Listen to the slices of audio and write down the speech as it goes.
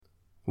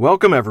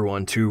Welcome,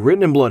 everyone, to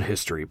Written in Blood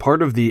History,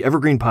 part of the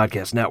Evergreen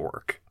Podcast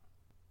Network.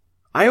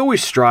 I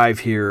always strive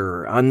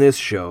here on this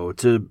show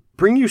to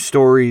bring you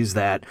stories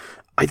that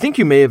I think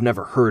you may have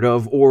never heard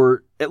of,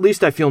 or at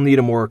least I feel need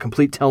a more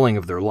complete telling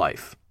of their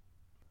life.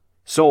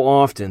 So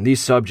often, these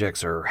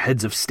subjects are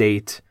heads of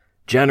state,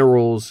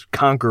 generals,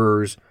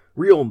 conquerors,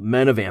 real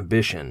men of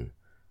ambition.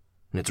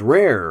 And it's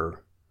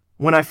rare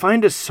when I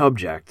find a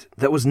subject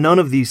that was none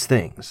of these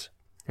things,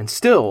 and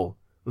still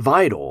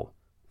vital,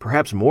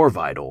 perhaps more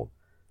vital,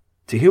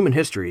 to human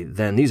history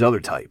than these other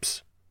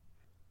types.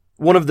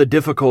 One of the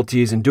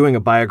difficulties in doing a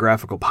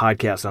biographical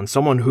podcast on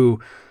someone who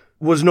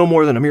was no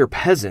more than a mere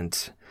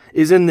peasant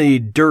is in the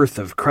dearth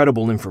of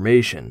credible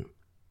information.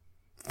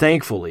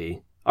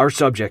 Thankfully, our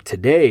subject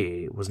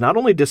today was not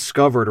only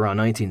discovered around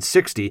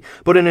 1960,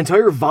 but an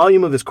entire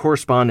volume of his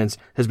correspondence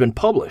has been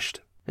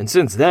published. And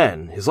since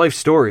then, his life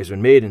story has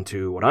been made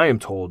into what I am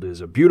told is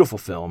a beautiful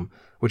film,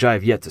 which I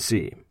have yet to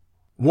see.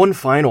 One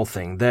final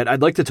thing that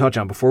I'd like to touch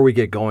on before we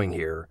get going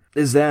here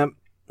is that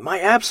my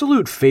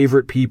absolute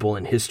favorite people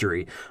in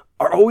history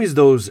are always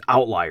those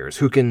outliers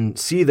who can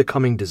see the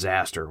coming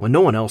disaster when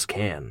no one else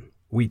can.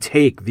 We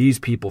take these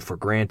people for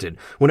granted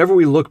whenever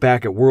we look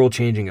back at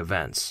world-changing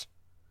events.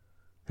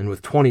 And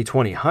with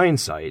 2020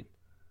 hindsight,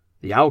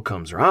 the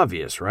outcomes are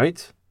obvious,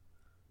 right?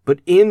 But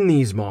in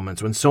these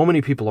moments when so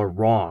many people are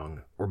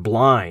wrong or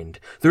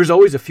blind, there's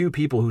always a few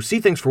people who see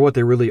things for what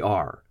they really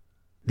are.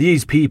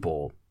 These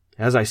people,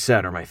 as I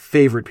said, are my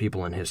favorite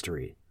people in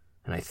history,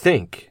 and I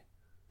think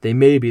they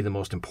may be the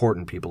most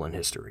important people in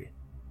history.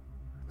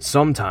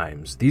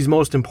 Sometimes, these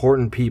most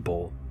important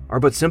people are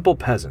but simple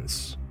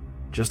peasants,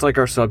 just like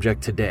our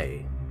subject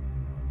today,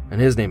 and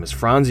his name is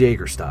Franz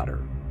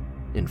Jagerstatter,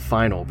 in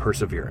Final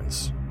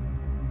Perseverance.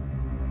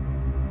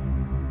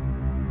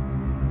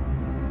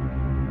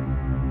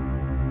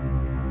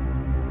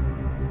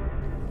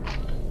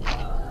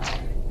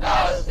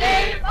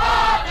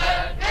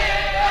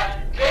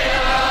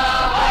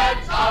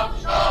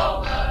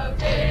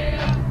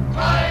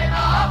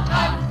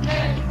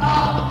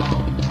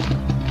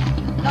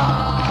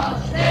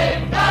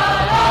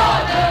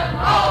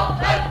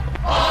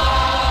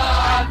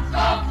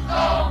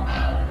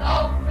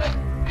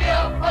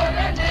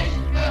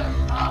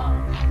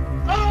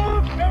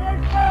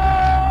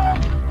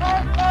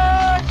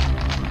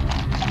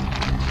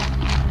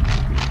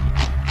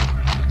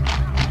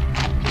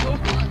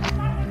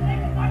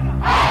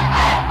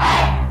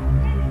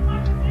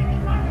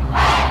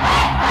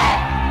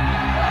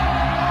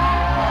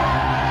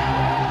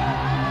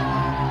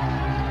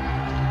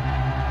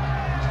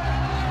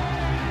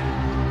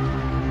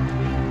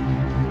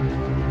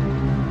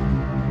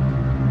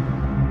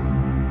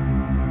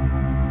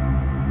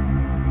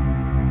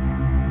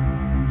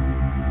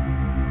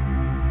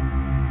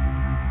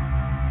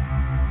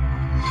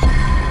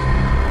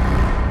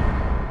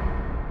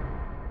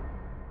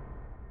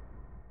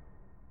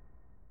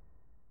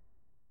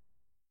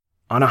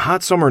 On a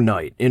hot summer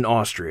night in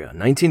Austria,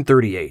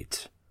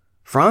 1938,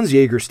 Franz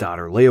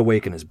Jagerstatter lay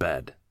awake in his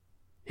bed.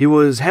 He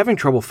was having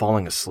trouble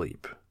falling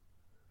asleep,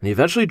 and he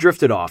eventually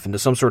drifted off into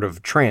some sort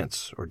of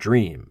trance or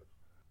dream.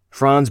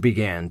 Franz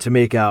began to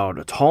make out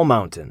a tall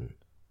mountain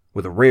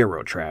with a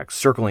railroad track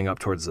circling up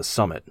towards the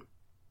summit.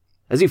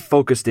 As he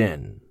focused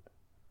in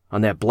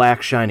on that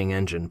black shining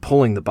engine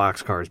pulling the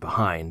boxcars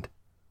behind,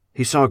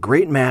 he saw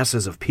great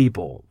masses of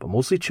people, but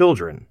mostly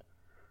children,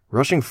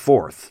 rushing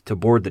forth to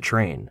board the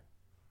train.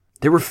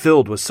 They were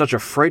filled with such a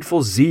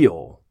frightful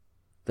zeal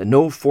that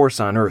no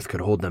force on earth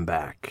could hold them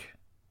back.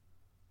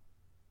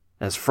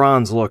 As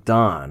Franz looked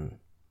on,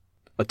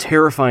 a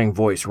terrifying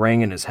voice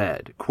rang in his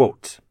head,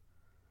 quote,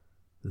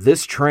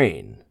 "This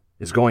train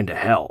is going to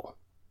hell,"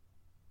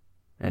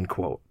 end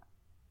quote.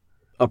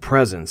 A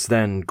presence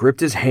then gripped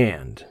his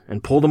hand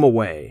and pulled him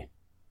away.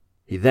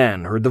 He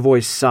then heard the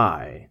voice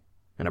sigh,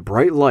 and a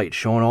bright light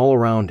shone all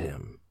around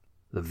him.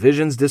 The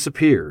visions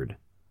disappeared,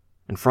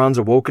 and Franz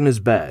awoke in his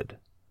bed,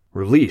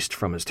 released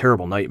from his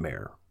terrible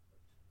nightmare.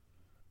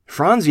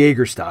 Franz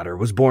Jagerstatter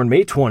was born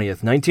May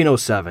 20th,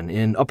 1907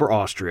 in Upper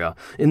Austria,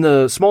 in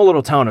the small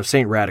little town of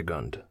St.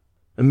 Radegund.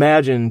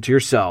 Imagine to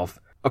yourself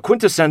a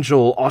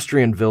quintessential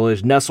Austrian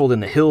village nestled in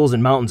the hills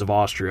and mountains of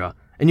Austria,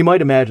 and you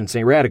might imagine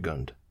St.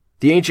 Radegund.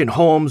 The ancient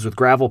homes with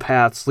gravel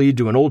paths lead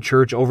to an old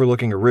church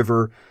overlooking a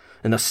river,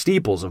 and the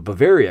steeples of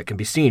Bavaria can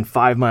be seen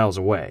 5 miles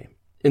away.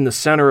 In the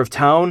center of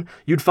town,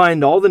 you'd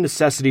find all the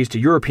necessities to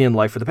European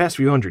life for the past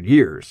few hundred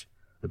years.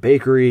 The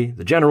bakery,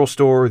 the general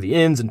store, the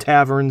inns and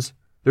taverns.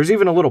 There's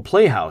even a little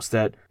playhouse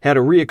that had a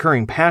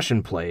reoccurring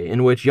passion play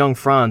in which young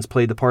Franz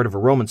played the part of a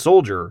Roman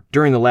soldier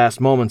during the last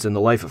moments in the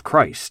life of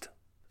Christ.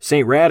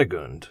 St.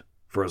 Radegund,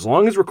 for as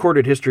long as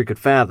recorded history could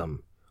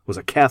fathom, was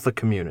a Catholic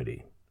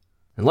community.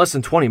 And less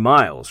than 20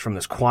 miles from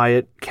this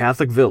quiet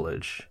Catholic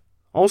village,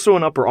 also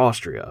in Upper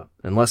Austria,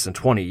 and less than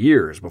 20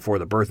 years before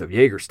the birth of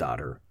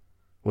Jagerstatter,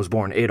 was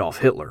born Adolf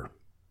Hitler.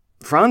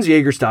 Franz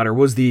Jagerstatter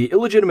was the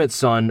illegitimate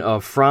son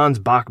of Franz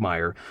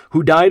Bachmeier,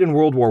 who died in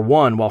World War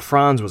I while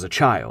Franz was a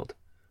child.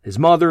 His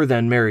mother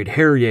then married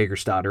Herr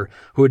Jagerstatter,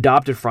 who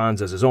adopted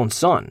Franz as his own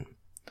son.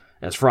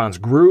 As Franz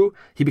grew,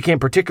 he became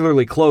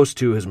particularly close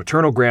to his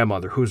maternal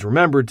grandmother, who is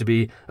remembered to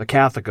be a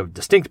Catholic of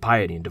distinct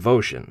piety and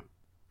devotion.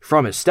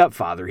 From his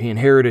stepfather, he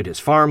inherited his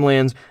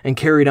farmlands and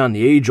carried on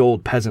the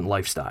age-old peasant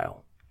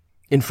lifestyle.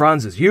 In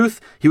Franz's youth,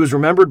 he was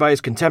remembered by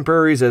his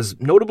contemporaries as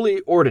notably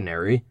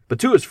ordinary, but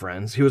to his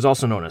friends, he was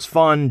also known as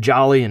fun,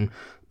 jolly, and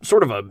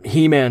sort of a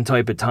He-Man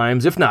type at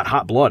times, if not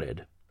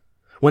hot-blooded.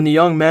 When the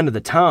young men of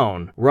the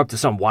town were up to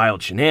some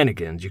wild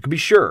shenanigans, you could be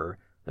sure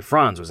that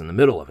Franz was in the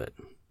middle of it.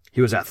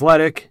 He was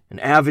athletic, an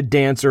avid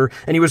dancer,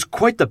 and he was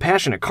quite the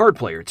passionate card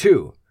player,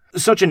 too.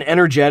 Such an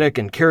energetic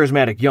and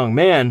charismatic young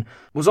man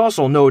was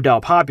also no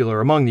doubt popular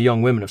among the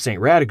young women of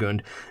St.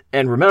 Radegund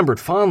and remembered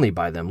fondly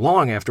by them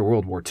long after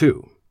World War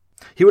II.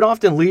 He would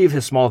often leave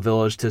his small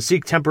village to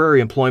seek temporary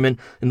employment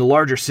in the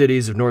larger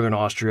cities of northern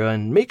Austria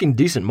and making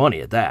decent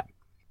money at that.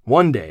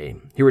 One day,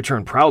 he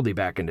returned proudly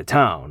back into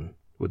town,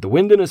 with the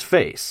wind in his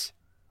face,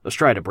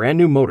 astride a brand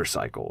new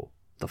motorcycle,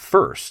 the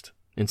first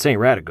in St.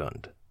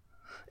 Radegund.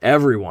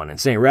 Everyone in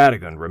St.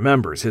 Radegund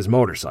remembers his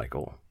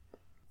motorcycle.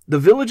 The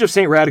village of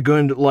St.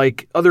 Radegund,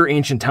 like other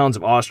ancient towns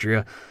of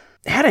Austria,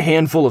 had a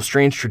handful of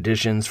strange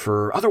traditions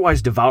for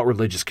otherwise devout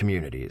religious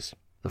communities.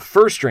 The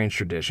first strange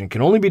tradition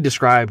can only be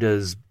described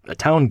as a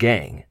town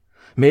gang,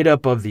 made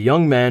up of the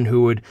young men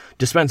who would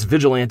dispense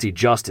vigilante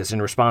justice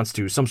in response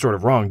to some sort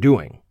of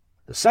wrongdoing.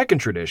 The second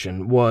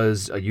tradition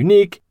was a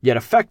unique yet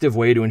effective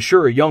way to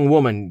ensure a young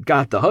woman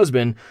got the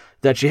husband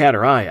that she had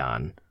her eye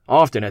on,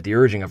 often at the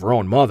urging of her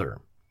own mother.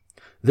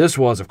 This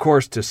was, of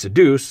course, to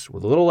seduce,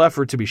 with a little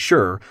effort to be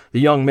sure, the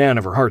young man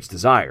of her heart's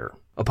desire.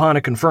 Upon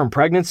a confirmed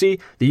pregnancy,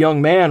 the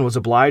young man was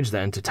obliged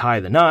then to tie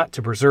the knot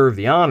to preserve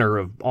the honor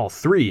of all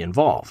three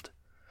involved.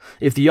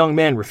 If the young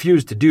man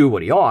refused to do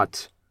what he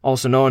ought,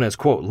 also known as,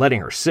 quote,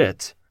 letting her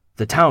sit,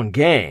 the town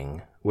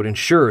gang would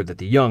ensure that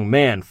the young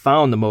man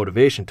found the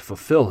motivation to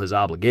fulfill his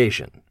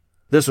obligation.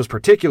 This was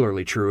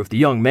particularly true if the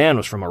young man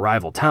was from a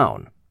rival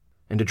town.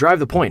 And to drive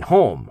the point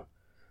home,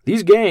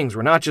 these gangs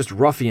were not just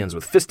ruffians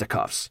with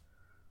fisticuffs.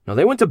 No,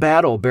 they went to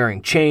battle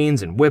bearing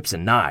chains and whips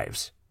and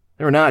knives.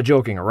 They were not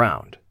joking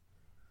around.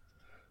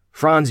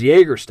 Franz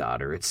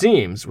Jagerstatter, it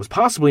seems, was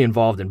possibly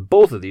involved in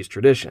both of these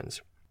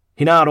traditions.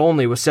 He not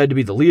only was said to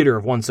be the leader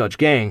of one such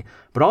gang,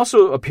 but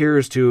also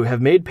appears to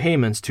have made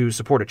payments to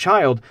support a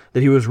child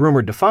that he was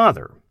rumored to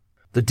father.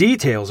 The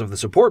details of the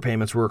support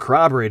payments were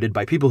corroborated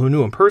by people who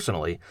knew him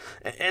personally,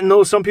 and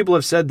though some people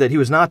have said that he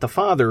was not the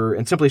father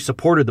and simply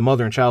supported the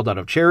mother and child out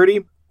of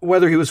charity,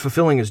 whether he was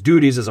fulfilling his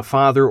duties as a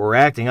father or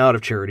acting out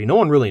of charity, no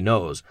one really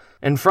knows,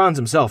 and Franz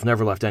himself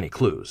never left any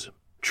clues.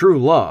 True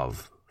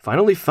love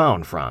finally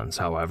found Franz,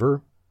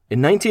 however.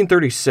 In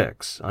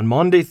 1936, on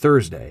Maundy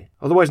Thursday,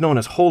 otherwise known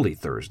as Holy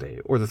Thursday,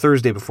 or the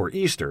Thursday before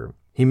Easter,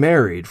 he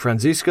married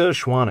Franziska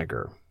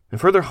Schwaniger, and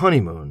for their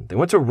honeymoon, they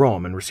went to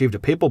Rome and received a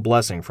papal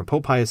blessing from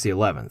Pope Pius XI,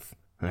 an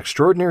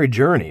extraordinary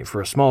journey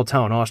for a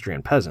small-town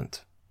Austrian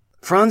peasant.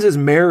 Franz's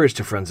marriage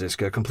to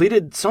Franziska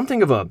completed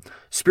something of a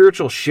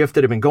spiritual shift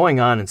that had been going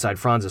on inside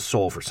Franz's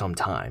soul for some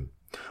time.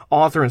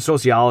 Author and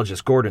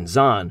sociologist Gordon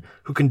Zahn,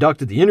 who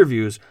conducted the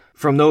interviews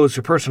from those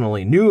who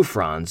personally knew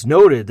Franz,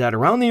 noted that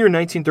around the year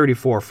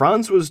 1934,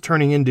 Franz was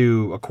turning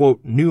into a,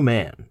 quote, new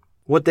man.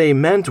 What they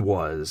meant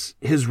was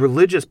his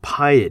religious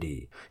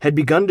piety had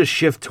begun to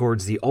shift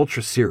towards the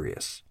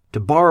ultra-serious. To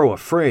borrow a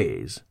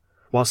phrase,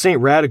 while St.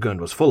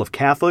 Radegund was full of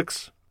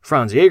Catholics,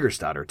 Franz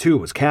Jagerstatter, too,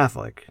 was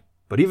Catholic,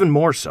 but even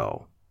more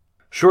so.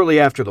 Shortly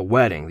after the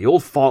wedding, the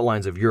old fault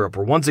lines of Europe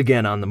were once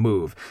again on the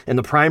move, and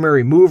the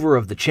primary mover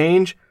of the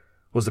change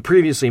was the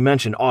previously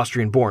mentioned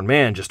Austrian-born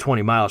man just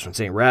 20 miles from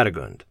St.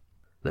 Radegund.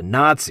 The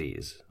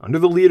Nazis, under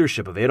the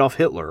leadership of Adolf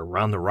Hitler, were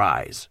on the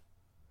rise.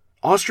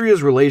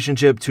 Austria's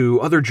relationship to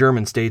other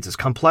German states is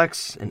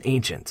complex and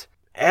ancient.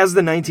 As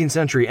the 19th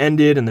century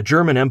ended and the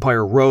German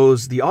Empire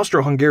rose, the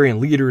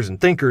Austro-Hungarian leaders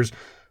and thinkers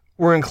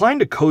were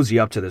inclined to cozy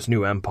up to this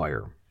new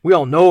empire. We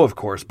all know, of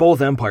course,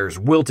 both empires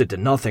wilted to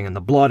nothing in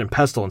the blood and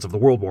pestilence of the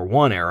World War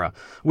I era,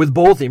 with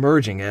both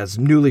emerging as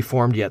newly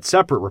formed yet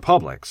separate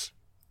republics.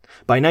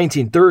 By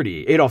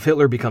 1930, Adolf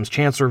Hitler becomes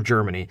Chancellor of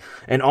Germany,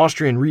 and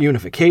Austrian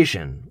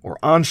reunification, or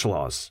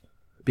Anschluss,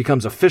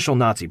 becomes official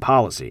Nazi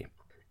policy.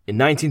 In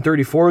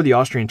 1934, the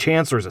Austrian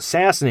Chancellor is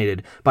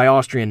assassinated by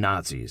Austrian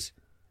Nazis,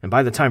 and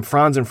by the time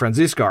Franz and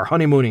Franziska are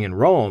honeymooning in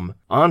Rome,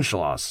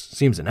 Anschluss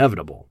seems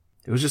inevitable.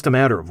 It was just a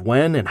matter of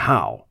when and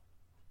how.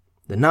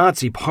 The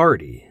Nazi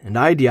Party and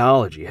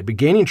ideology had been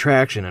gaining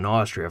traction in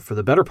Austria for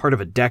the better part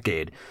of a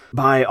decade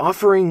by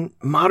offering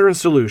modern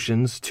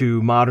solutions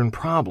to modern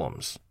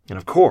problems. And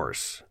of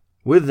course,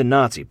 with the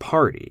Nazi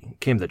Party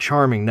came the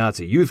charming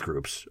Nazi youth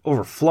groups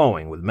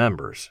overflowing with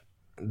members.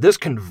 This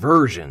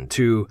conversion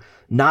to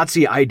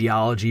Nazi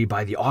ideology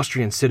by the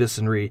Austrian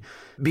citizenry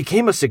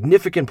became a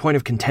significant point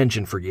of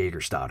contention for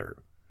Jagerstatter.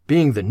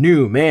 Being the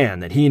new man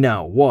that he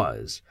now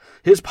was,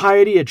 his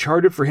piety had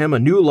charted for him a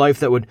new life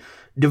that would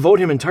devote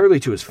him entirely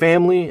to his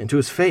family and to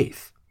his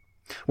faith.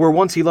 Where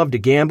once he loved to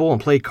gamble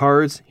and play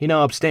cards, he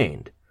now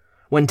abstained.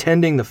 When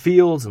tending the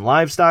fields and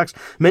livestock,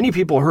 many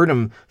people heard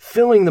him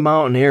filling the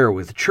mountain air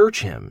with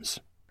church hymns,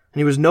 and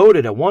he was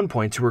noted at one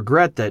point to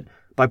regret that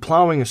By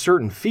plowing a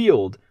certain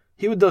field,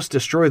 he would thus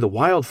destroy the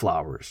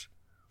wildflowers,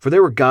 for they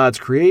were God's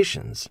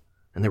creations,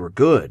 and they were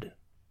good.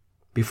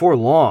 Before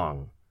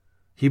long,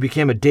 he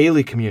became a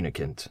daily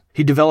communicant.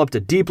 He developed a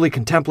deeply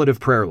contemplative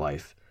prayer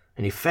life,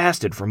 and he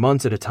fasted for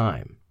months at a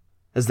time.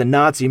 As the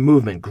Nazi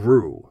movement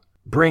grew,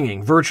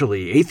 bringing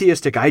virtually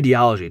atheistic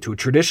ideology to a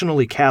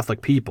traditionally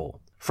Catholic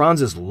people,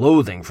 Franz's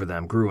loathing for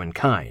them grew in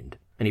kind,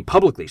 and he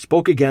publicly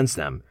spoke against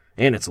them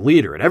and its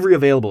leader at every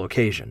available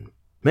occasion.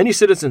 Many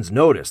citizens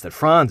noticed that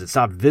Franz had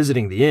stopped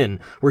visiting the inn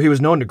where he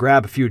was known to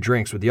grab a few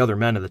drinks with the other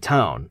men of the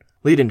town,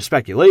 leading to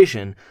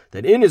speculation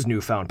that in his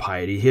newfound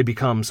piety he had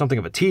become something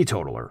of a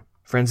teetotaler.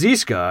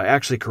 Franziska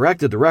actually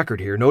corrected the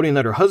record here, noting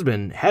that her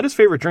husband had his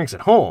favorite drinks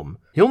at home.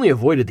 He only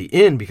avoided the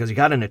inn because he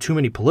got into too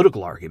many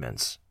political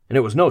arguments. And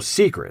it was no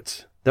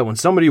secret that when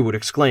somebody would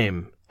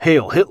exclaim,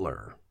 "Hail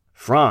Hitler,"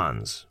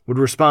 Franz would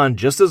respond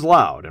just as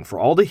loud and for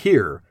all to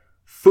hear,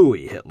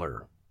 "Phooey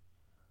Hitler."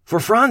 For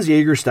Franz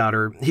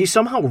Jagerstatter, he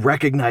somehow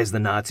recognized the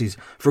Nazis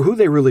for who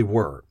they really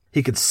were.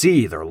 He could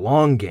see their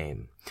long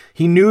game.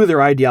 He knew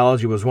their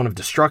ideology was one of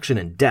destruction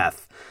and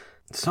death.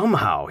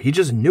 Somehow, he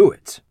just knew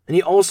it, and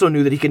he also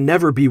knew that he could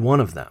never be one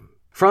of them.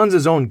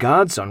 Franz's own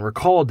godson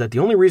recalled that the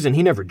only reason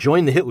he never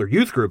joined the Hitler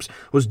youth groups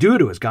was due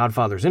to his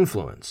godfather's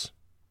influence.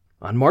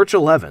 On March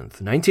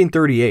 11th,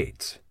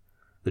 1938,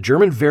 the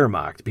German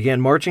Wehrmacht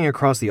began marching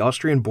across the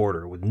Austrian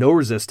border with no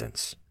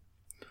resistance.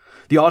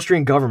 The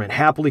Austrian government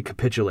happily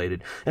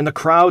capitulated, and the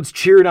crowds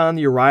cheered on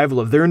the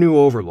arrival of their new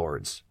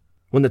overlords.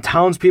 When the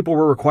townspeople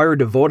were required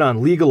to vote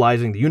on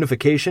legalizing the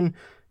unification,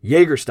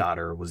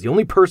 Jagerstatter was the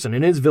only person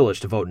in his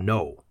village to vote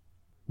no.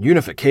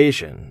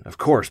 Unification, of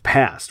course,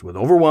 passed with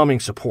overwhelming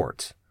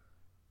support.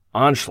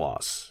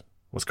 Anschluss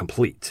was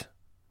complete.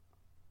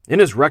 In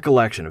his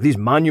recollection of these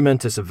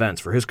monumentous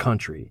events for his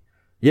country,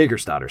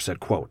 Jagerstatter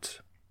said,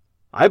 quote,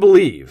 "I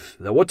believe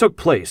that what took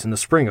place in the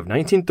spring of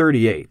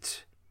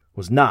 1938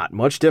 was not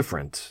much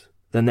different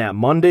than that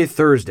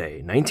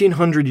Monday-Thursday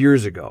 1900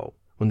 years ago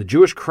when the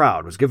Jewish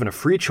crowd was given a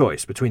free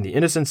choice between the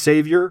innocent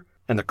Savior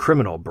and the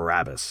criminal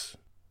Barabbas."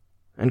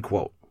 End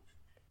quote.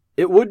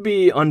 It would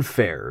be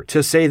unfair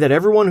to say that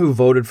everyone who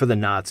voted for the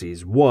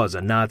Nazis was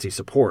a Nazi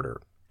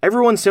supporter.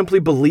 Everyone simply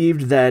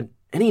believed that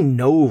any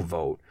no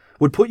vote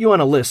would put you on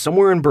a list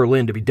somewhere in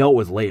Berlin to be dealt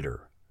with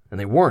later, and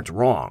they weren't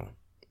wrong.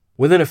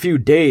 Within a few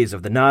days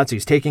of the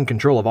Nazis taking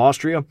control of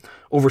Austria,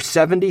 over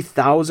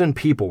 70,000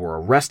 people were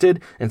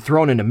arrested and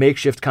thrown into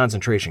makeshift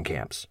concentration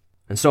camps.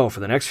 And so, for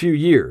the next few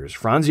years,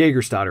 Franz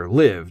Jagerstatter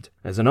lived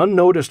as an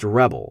unnoticed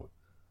rebel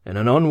and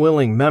an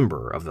unwilling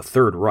member of the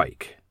Third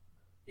Reich.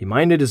 He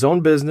minded his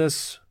own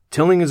business,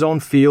 tilling his own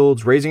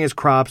fields, raising his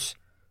crops,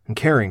 and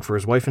caring for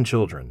his wife and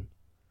children.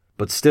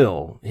 But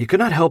still, he could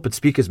not help but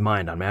speak his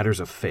mind on matters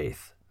of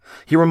faith.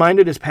 He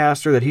reminded his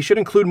pastor that he should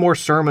include more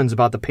sermons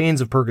about the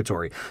pains of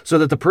purgatory so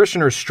that the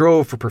parishioners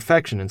strove for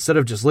perfection instead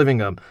of just living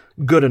a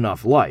good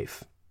enough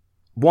life.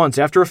 Once,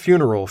 after a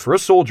funeral for a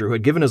soldier who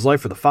had given his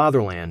life for the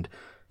fatherland,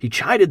 he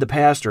chided the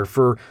pastor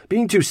for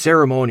being too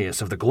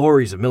ceremonious of the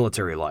glories of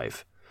military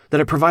life,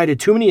 that it provided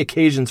too many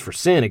occasions for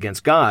sin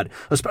against God,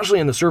 especially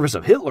in the service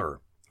of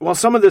Hitler. While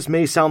some of this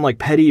may sound like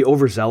petty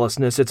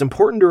overzealousness, it's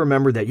important to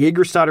remember that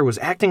Jagerstatter was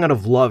acting out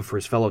of love for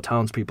his fellow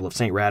townspeople of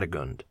St.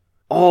 Radegund.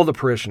 All the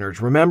parishioners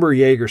remember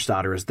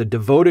Jagerstatter as the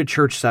devoted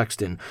church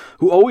sexton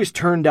who always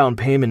turned down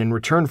payment in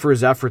return for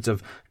his efforts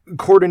of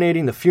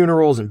coordinating the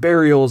funerals and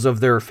burials of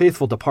their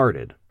faithful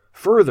departed.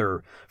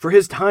 Further, for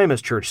his time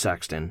as church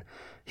sexton,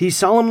 he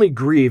solemnly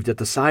grieved at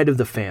the side of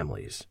the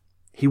families.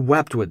 He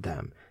wept with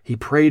them. He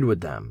prayed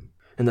with them,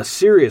 and the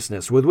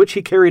seriousness with which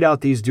he carried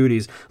out these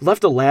duties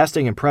left a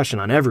lasting impression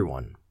on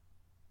everyone.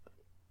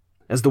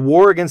 As the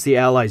war against the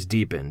Allies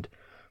deepened,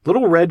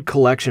 little red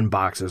collection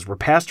boxes were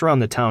passed around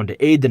the town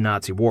to aid the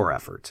Nazi war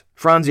effort.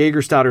 Franz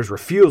Jagerstatter's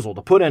refusal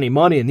to put any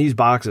money in these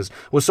boxes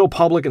was so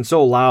public and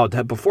so loud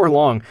that before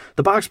long,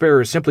 the box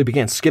bearers simply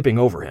began skipping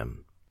over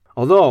him.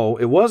 Although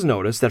it was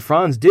noticed that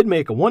Franz did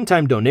make a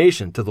one-time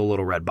donation to the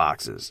little red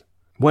boxes.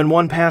 When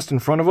one passed in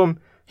front of him,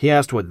 he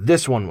asked what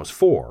this one was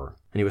for,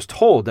 and he was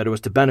told that it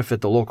was to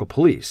benefit the local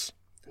police.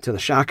 To the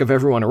shock of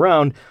everyone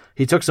around,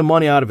 he took some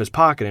money out of his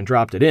pocket and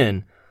dropped it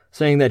in,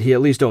 saying that he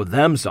at least owed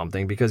them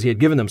something because he had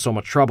given them so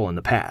much trouble in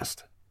the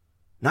past.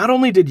 Not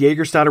only did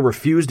Jagerstatter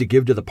refuse to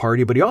give to the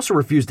party, but he also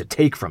refused to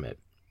take from it.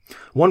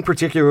 One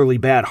particularly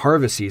bad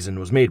harvest season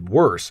was made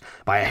worse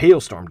by a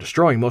hailstorm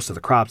destroying most of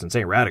the crops in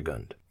St.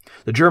 Radegund.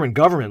 The German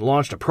government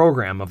launched a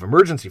program of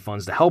emergency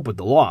funds to help with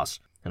the loss,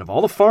 and of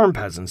all the farm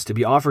peasants to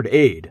be offered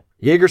aid,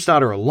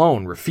 Jagerstatter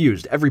alone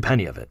refused every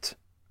penny of it.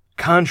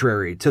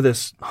 Contrary to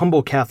this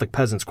humble Catholic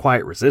peasant's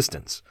quiet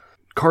resistance,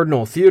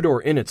 Cardinal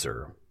Theodor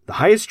Innitzer, the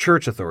highest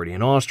church authority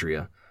in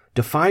Austria,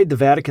 defied the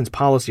Vatican's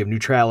policy of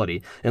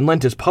neutrality and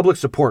lent his public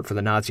support for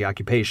the Nazi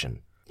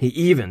occupation. He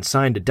even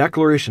signed a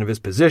declaration of his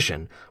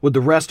position with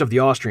the rest of the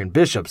Austrian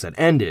bishops that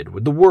ended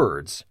with the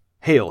words,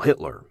 "Hail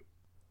Hitler."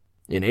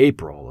 In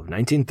April of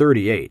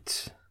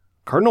 1938,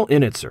 Cardinal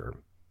Innitzer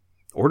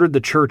ordered the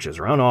churches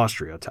around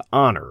Austria to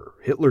honor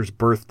Hitler's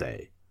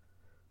birthday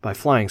by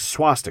flying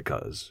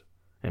swastikas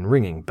and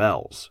ringing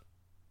bells.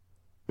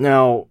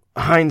 Now,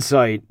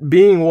 hindsight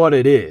being what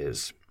it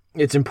is,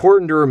 it's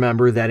important to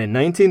remember that in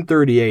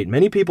 1938,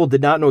 many people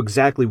did not know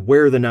exactly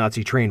where the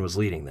Nazi train was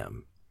leading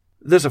them.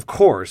 This, of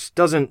course,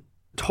 doesn't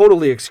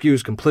totally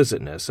excuse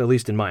complicitness, at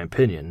least in my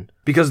opinion,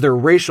 because their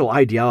racial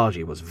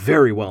ideology was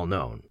very well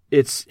known.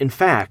 It's, in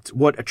fact,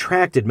 what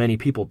attracted many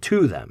people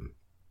to them.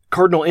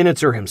 Cardinal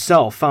Innitzer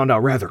himself found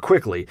out rather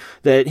quickly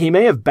that he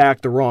may have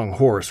backed the wrong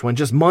horse when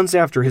just months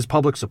after his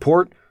public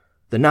support,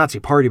 the Nazi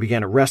Party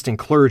began arresting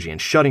clergy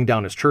and shutting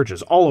down his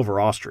churches all over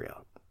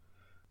Austria.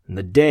 And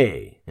the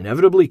day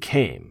inevitably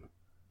came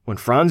when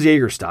Franz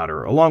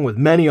Jagerstatter, along with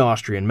many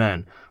Austrian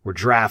men, were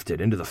drafted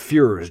into the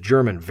Führer's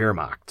German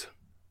Wehrmacht.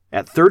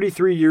 At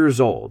 33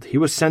 years old, he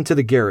was sent to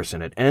the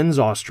garrison at Enns,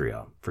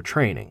 Austria, for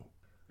training,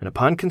 and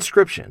upon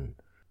conscription,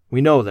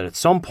 we know that at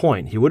some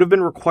point he would have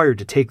been required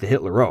to take the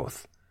Hitler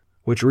Oath,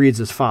 which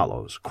reads as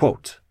follows,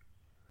 quote,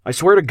 "I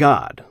swear to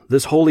God,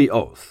 this holy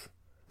oath,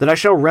 that I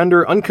shall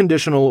render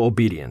unconditional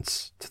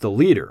obedience to the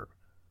leader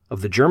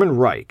of the German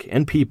Reich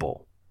and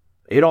people,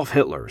 Adolf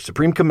Hitler,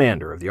 Supreme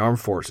Commander of the Armed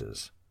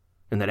Forces,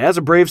 and that as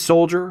a brave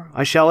soldier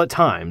I shall at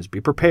times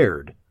be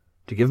prepared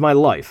to give my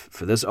life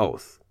for this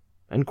oath."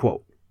 End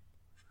quote.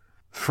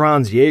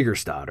 Franz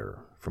Jagerstatter,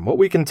 from what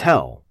we can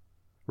tell,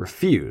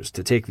 refused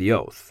to take the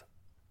oath.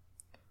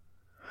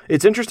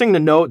 It's interesting to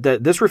note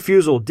that this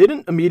refusal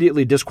didn't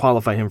immediately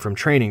disqualify him from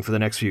training for the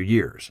next few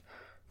years,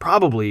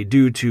 probably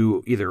due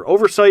to either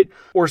oversight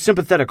or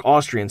sympathetic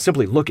Austrians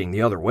simply looking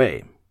the other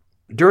way.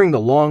 During the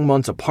long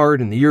months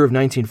apart in the year of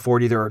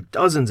 1940, there are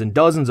dozens and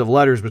dozens of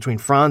letters between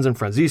Franz and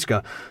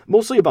Franziska,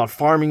 mostly about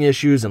farming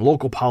issues and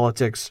local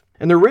politics,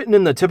 and they're written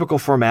in the typical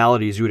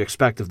formalities you would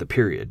expect of the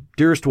period.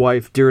 Dearest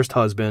wife, dearest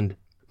husband.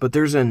 But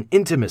there's an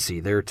intimacy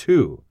there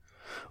too.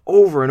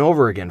 Over and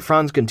over again,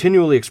 Franz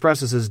continually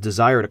expresses his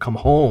desire to come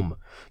home,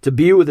 to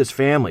be with his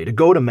family, to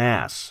go to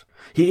Mass.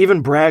 He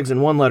even brags in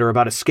one letter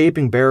about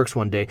escaping barracks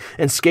one day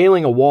and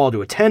scaling a wall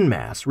to attend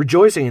Mass,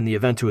 rejoicing in the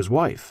event to his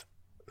wife.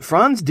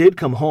 Franz did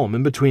come home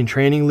in between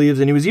training leaves,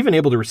 and he was even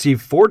able to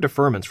receive 4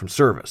 deferments from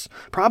service,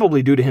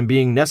 probably due to him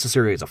being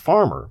necessary as a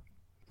farmer.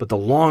 But the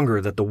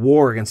longer that the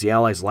war against the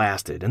Allies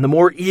lasted, and the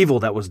more evil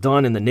that was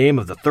done in the name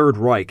of the Third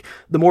Reich,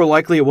 the more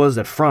likely it was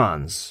that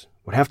Franz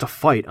would have to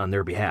fight on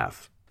their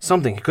behalf,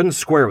 something he couldn't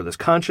square with his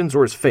conscience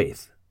or his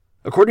faith.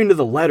 According to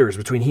the letters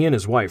between he and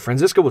his wife,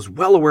 Franziska was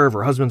well aware of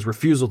her husband's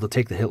refusal to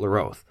take the Hitler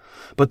Oath,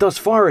 but thus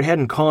far it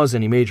hadn't caused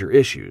any major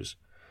issues.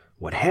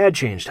 What had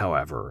changed,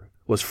 however,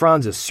 was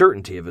Franz's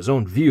certainty of his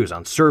own views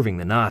on serving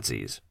the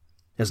Nazis.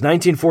 As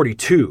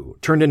 1942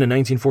 turned into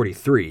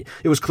 1943,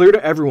 it was clear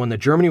to everyone that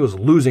Germany was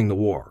losing the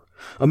war.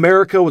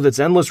 America, with its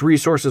endless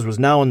resources, was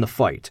now in the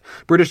fight.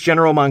 British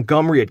General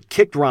Montgomery had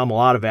kicked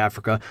Rommel out of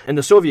Africa, and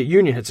the Soviet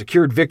Union had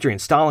secured victory in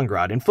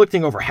Stalingrad,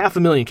 inflicting over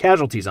 500,000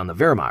 casualties on the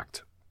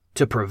Wehrmacht.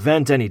 To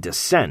prevent any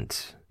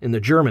dissent in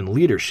the German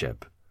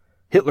leadership,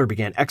 Hitler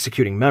began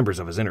executing members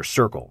of his inner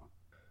circle.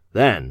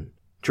 Then,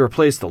 to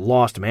replace the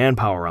lost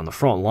manpower on the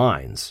front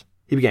lines,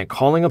 he began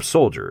calling up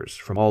soldiers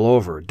from all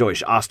over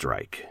Deutsch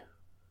Österreich.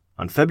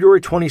 On February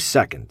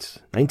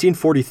 22nd,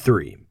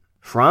 1943,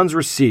 Franz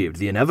received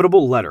the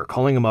inevitable letter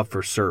calling him up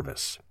for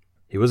service.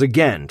 He was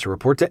again to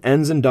report to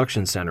Enns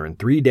Induction Center in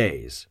 3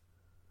 days.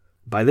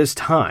 By this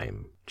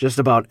time, just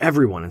about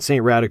everyone in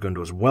St. Radegund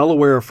was well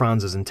aware of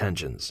Franz's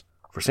intentions,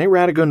 for St.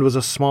 Radegund was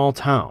a small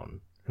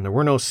town, and there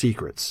were no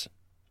secrets.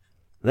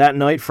 That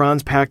night,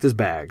 Franz packed his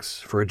bags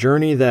for a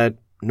journey that,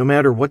 no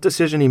matter what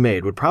decision he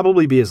made, would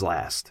probably be his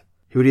last.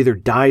 He would either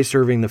die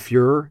serving the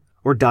Führer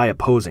or die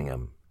opposing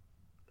him.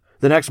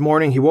 The next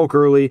morning, he woke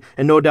early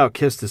and no doubt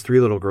kissed his 3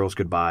 little girls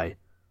goodbye,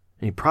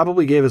 and he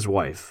probably gave his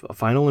wife a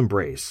final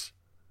embrace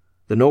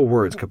that no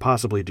words could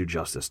possibly do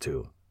justice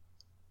to.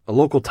 A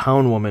local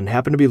town woman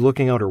happened to be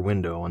looking out her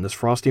window on this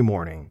frosty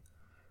morning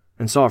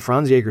and saw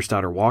Franz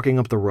Jagerstatter walking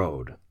up the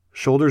road,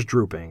 shoulders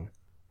drooping,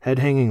 head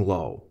hanging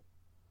low.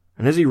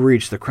 And as he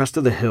reached the crest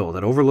of the hill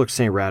that overlooked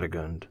St.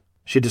 Radegund,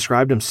 she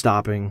described him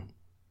stopping,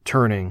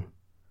 turning,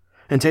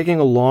 and taking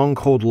a long,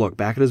 cold look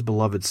back at his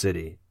beloved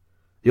city,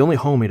 the only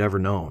home he'd ever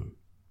known.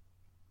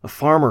 A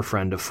farmer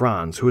friend of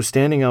Franz, who was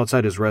standing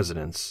outside his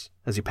residence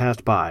as he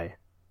passed by,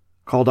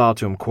 called out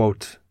to him,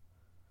 quote,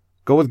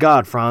 "Go with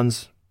God,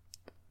 Franz."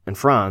 And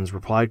Franz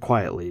replied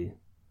quietly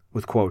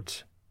with,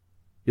 quote,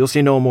 "You'll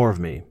see no more of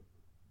me."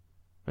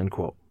 End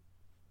quote.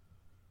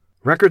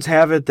 Records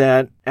have it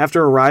that,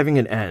 after arriving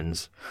at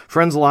Enns,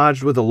 Franz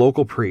lodged with a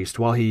local priest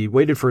while he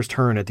waited for his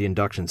turn at the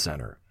induction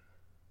center.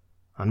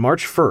 On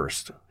March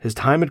 1st, his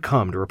time had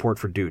come to report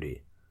for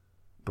duty.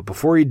 But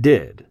before he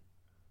did,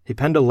 he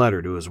penned a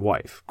letter to his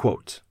wife,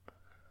 quote,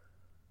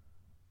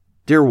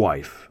 "Dear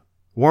wife,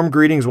 warm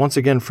greetings once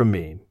again from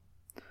me.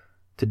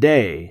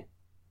 Today,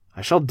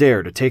 I shall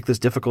dare to take this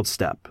difficult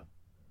step.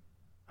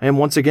 I am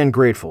once again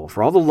grateful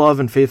for all the love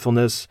and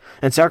faithfulness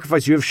and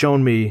sacrifice you have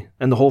shown me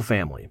and the whole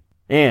family,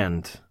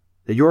 and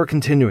that you are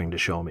continuing to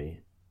show me.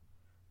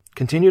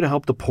 Continue to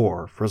help the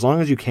poor for as long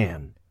as you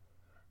can.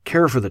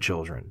 Care for the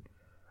children,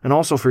 and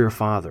also for your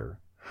father.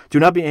 Do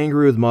not be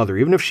angry with Mother,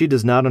 even if she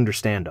does not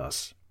understand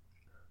us.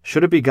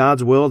 Should it be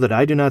God's will that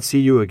I do not see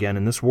you again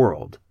in this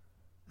world,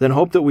 then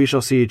hope that we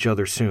shall see each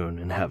other soon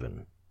in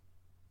heaven."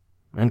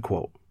 End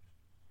quote.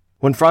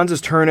 When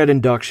Franz's turn at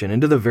induction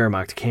into the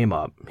Wehrmacht came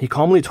up, he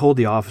calmly told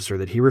the officer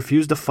that he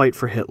refused to fight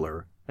for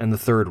Hitler and the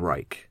Third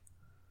Reich.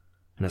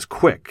 And as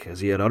quick as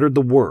he had uttered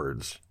the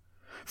words,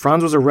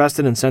 Franz was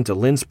arrested and sent to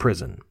Linz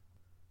prison.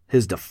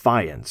 His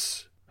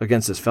defiance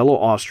against his fellow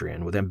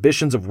Austrian with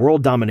ambitions of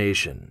world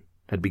domination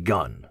had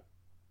begun.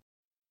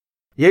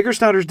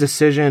 Jagerstatter's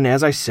decision,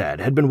 as I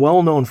said, had been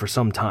well known for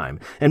some time,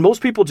 and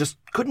most people just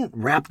couldn't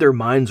wrap their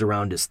minds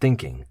around his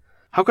thinking.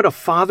 How could a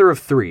father of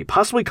three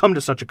possibly come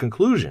to such a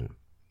conclusion?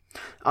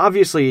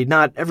 Obviously,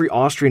 not every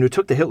Austrian who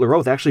took the Hitler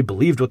Oath actually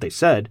believed what they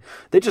said.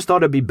 They just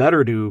thought it'd be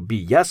better to be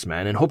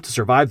yes-men and hope to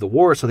survive the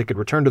war so they could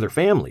return to their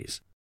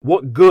families.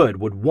 What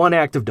good would one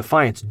act of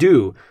defiance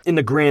do in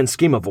the grand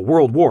scheme of a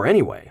world war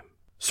anyway?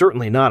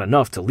 Certainly not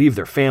enough to leave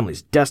their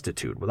families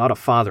destitute without a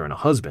father and a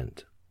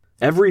husband.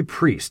 Every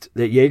priest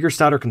that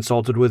Jagerstatter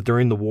consulted with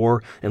during the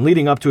war and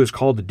leading up to his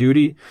call to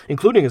duty,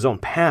 including his own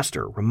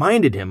pastor,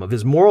 reminded him of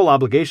his moral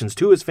obligations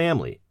to his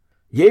family.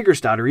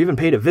 Jagerstatter even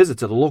paid a visit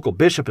to the local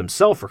bishop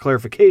himself for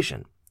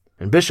clarification,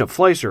 and Bishop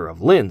Fleischer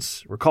of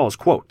Linz recalls,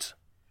 quote,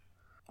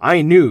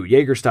 "I knew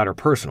Jagerstatter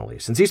personally,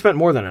 since he spent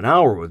more than an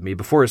hour with me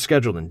before his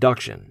scheduled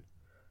induction.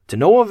 To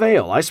no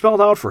avail, I spelled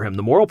out for him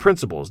the moral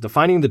principles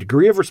defining the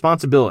degree of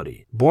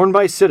responsibility borne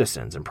by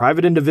citizens and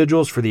private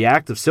individuals for the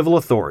act of civil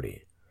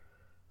authority.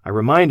 I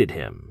reminded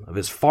him of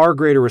his far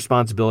greater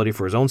responsibility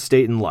for his own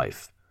state and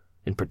life,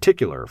 in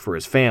particular for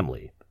his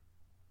family."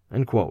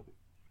 End quote.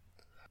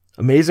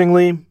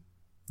 Amazingly,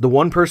 the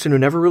one person who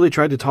never really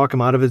tried to talk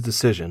him out of his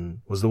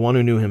decision was the one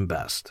who knew him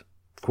best.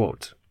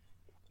 Quote,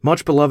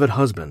 "Much beloved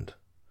husband,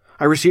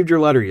 I received your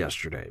letter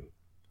yesterday.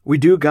 We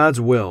do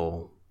God's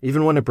will,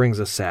 even when it brings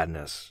us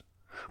sadness.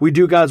 We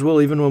do God's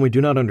will even when we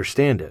do not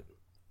understand it.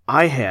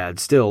 I had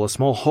still a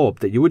small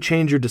hope that you would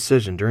change your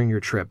decision during your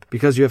trip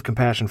because you have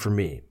compassion for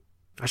me.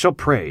 I shall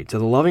pray to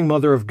the loving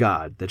Mother of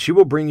God that she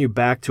will bring you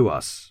back to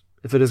us,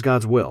 if it is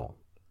God's will.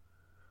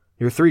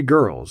 Your 3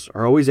 girls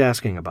are always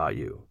asking about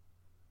you.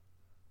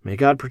 May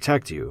God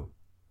protect you.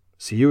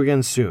 See you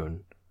again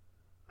soon.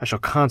 I shall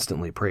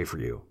constantly pray for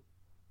you."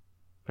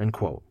 End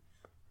quote.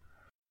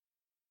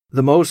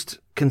 The most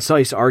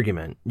concise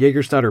argument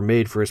Jagerstatter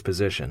made for his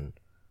position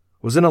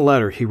was in a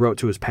letter he wrote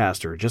to his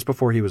pastor just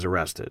before he was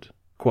arrested.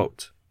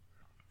 Quote,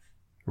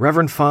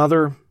 "Reverend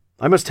Father,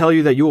 I must tell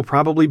you that you will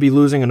probably be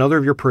losing another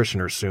of your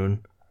parishioners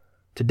soon.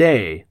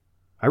 Today,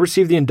 I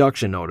received the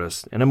induction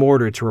notice and am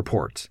ordered to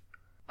report.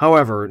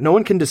 However, no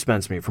one can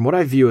dispense me from what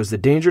I view as the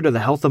danger to the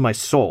health of my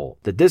soul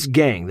that this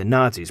gang, the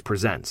Nazis,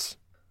 presents.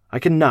 I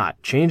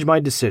cannot change my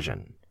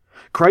decision.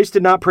 Christ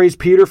did not praise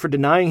Peter for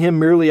denying him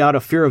merely out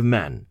of fear of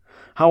men.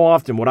 How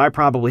often would I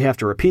probably have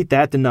to repeat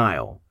that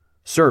denial,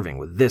 serving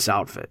with this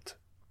outfit?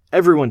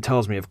 Everyone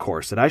tells me, of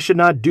course, that I should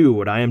not do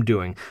what I am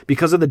doing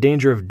because of the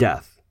danger of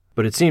death,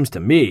 but it seems to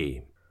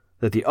me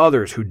that the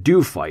others who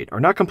do fight are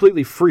not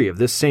completely free of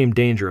this same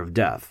danger of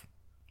death.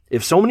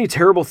 If so many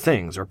terrible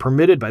things are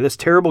permitted by this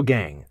terrible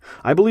gang,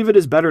 I believe it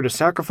is better to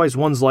sacrifice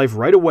one's life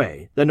right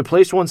away than to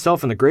place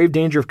oneself in the grave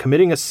danger of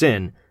committing a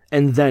sin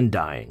and then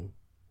dying.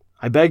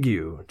 I beg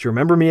you to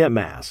remember me at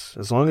Mass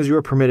as long as you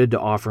are permitted to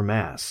offer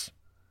Mass.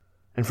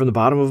 And from the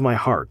bottom of my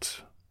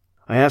heart,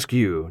 I ask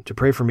you to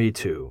pray for me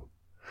too,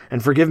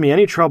 and forgive me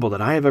any trouble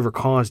that I have ever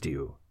caused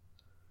you.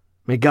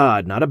 May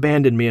God not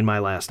abandon me in my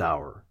last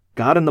hour.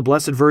 God and the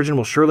Blessed Virgin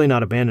will surely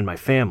not abandon my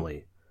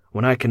family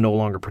when I can no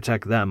longer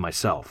protect them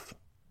myself.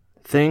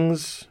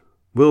 Things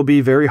will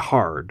be very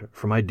hard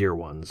for my dear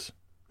ones.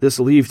 This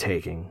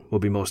leave-taking will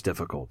be most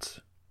difficult.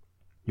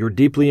 Your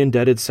deeply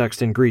indebted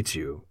sexton greets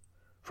you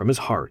from his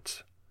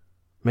heart.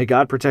 May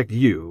God protect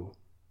you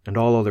and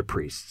all other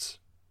priests."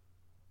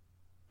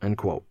 End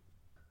quote.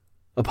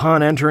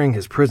 Upon entering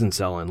his prison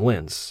cell in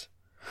Linz,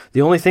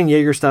 the only thing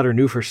Jagerstatter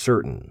knew for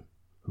certain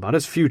about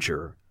his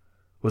future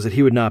was that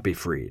he would not be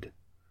freed.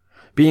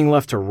 Being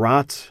left to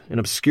rot in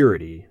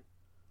obscurity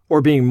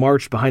or being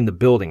marched behind the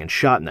building and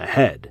shot in the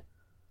head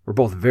were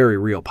both very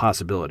real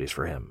possibilities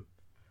for him.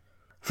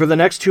 For the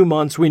next 2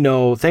 months, we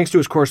know, thanks to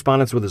his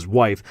correspondence with his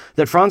wife,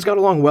 that Franz got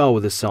along well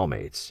with his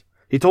cellmates.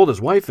 He told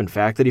his wife, in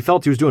fact, that he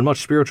felt he was doing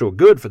much spiritual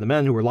good for the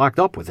men who were locked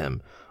up with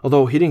him,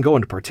 although he didn't go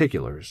into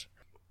particulars.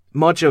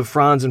 Much of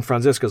Franz and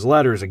Franziska's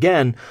letters,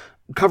 again,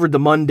 covered the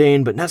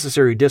mundane but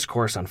necessary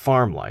discourse on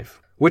farm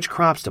life, which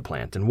crops to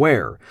plant and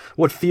where,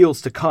 what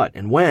fields to cut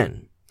and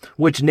when,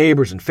 which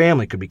neighbors and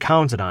family could be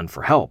counted on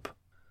for help,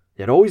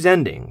 yet always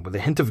ending with a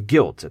hint of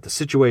guilt at the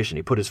situation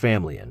he put his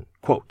family in.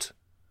 Quote,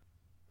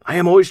 "I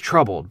am always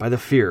troubled by the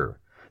fear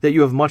that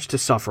you have much to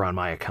suffer on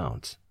my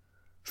account.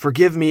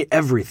 Forgive me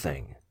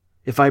everything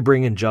if I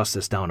bring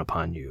injustice down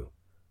upon you."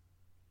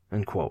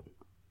 End quote.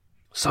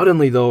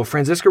 Suddenly, though,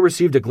 Franziska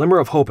received a glimmer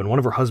of hope in one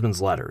of her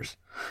husband's letters.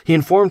 He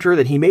informed her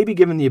that he may be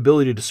given the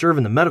ability to serve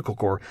in the medical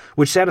corps,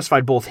 which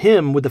satisfied both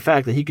him with the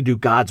fact that he could do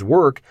God's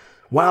work,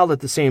 while at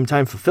the same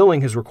time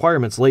fulfilling his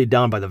requirements laid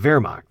down by the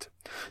Wehrmacht.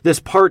 This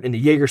part in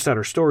the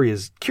Jagerstatter story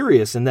is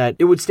curious in that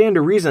it would stand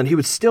to reason that he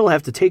would still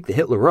have to take the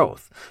Hitler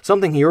Oath,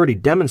 something he already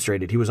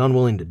demonstrated he was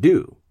unwilling to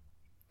do.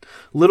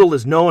 Little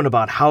is known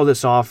about how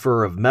this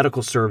offer of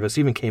medical service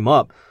even came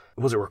up.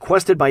 Was it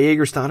requested by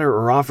Jagerstatter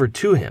or offered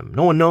to him?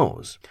 No one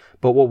knows.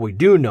 But what we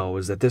do know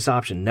is that this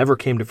option never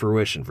came to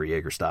fruition for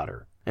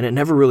Jagerstatter, and it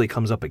never really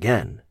comes up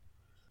again.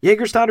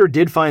 Jagerstatter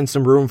did find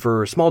some room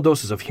for small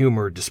doses of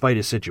humor despite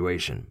his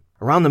situation.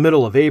 Around the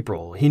middle of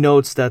April, he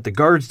notes that the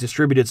guards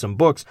distributed some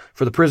books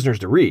for the prisoners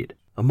to read.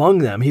 Among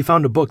them, he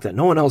found a book that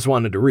no one else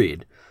wanted to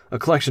read, a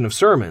collection of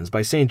sermons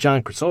by St.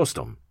 John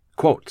Chrysostom.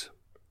 Quote,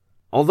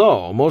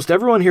 "Although most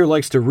everyone here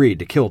likes to read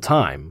to kill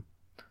time,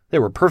 they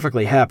were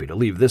perfectly happy to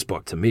leave this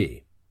book to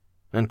me."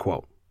 End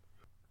quote.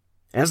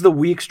 As the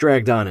weeks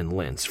dragged on in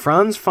Linz,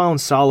 Franz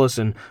found solace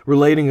in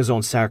relating his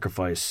own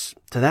sacrifice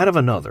to that of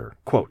another.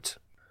 Quote,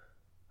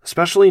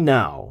 "Especially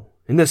now,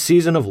 in this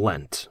season of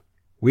Lent,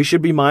 we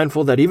should be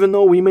mindful that even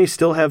though we may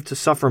still have to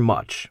suffer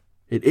much,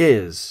 it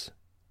is,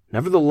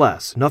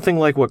 nevertheless, nothing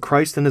like what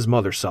Christ and his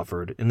mother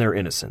suffered in their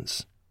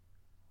innocence."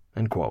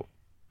 End quote.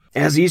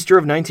 As Easter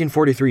of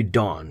 1943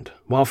 dawned,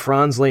 while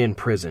Franz lay in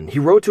prison, he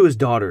wrote to his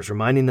daughters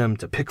reminding them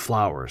to pick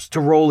flowers, to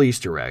roll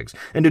Easter eggs,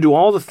 and to do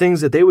all the things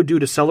that they would do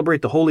to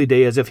celebrate the holy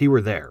day as if he were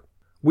there.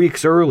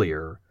 Weeks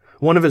earlier,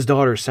 one of his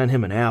daughters sent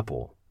him an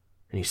apple,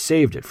 and he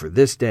saved it for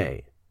this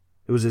day.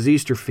 It was his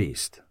Easter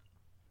feast.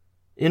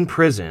 In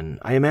prison,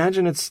 I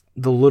imagine it's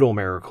the little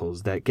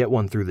miracles that get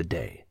one through the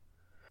day.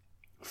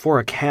 For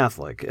a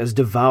Catholic, as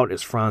devout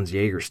as Franz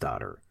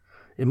Jagerstatter,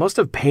 it must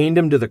have pained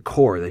him to the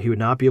core that he would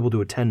not be able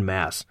to attend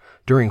Mass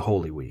during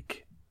Holy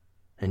Week.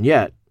 And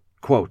yet,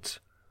 quote,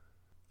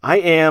 "I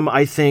am,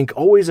 I think,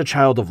 always a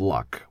child of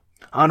luck.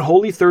 On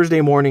Holy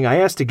Thursday morning, I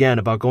asked again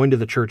about going to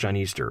the church on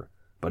Easter,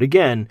 but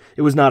again,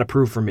 it was not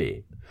approved for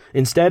me.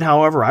 Instead,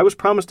 however, I was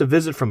promised a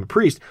visit from a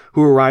priest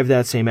who arrived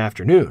that same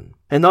afternoon,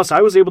 and thus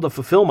I was able to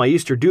fulfill my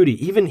Easter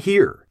duty even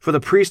here, for the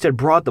priest had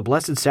brought the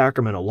Blessed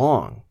Sacrament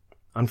along.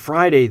 On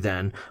Friday,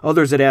 then,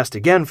 others had asked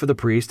again for the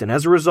priest, and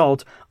as a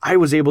result, I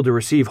was able to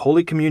receive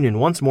Holy Communion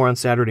once more on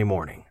Saturday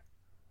morning."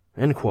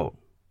 End quote.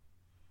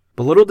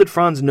 But little did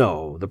Franz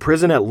know, the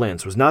prison at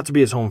Linz was not to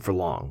be his home for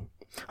long.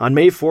 On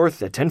May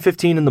 4th, at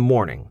 10:15 in the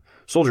morning,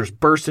 soldiers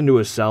burst into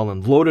his cell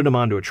and loaded him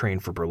onto a train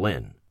for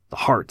Berlin, the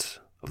heart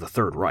of the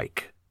Third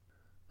Reich.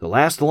 The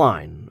last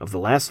line of the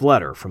last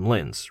letter from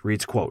Linz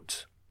reads,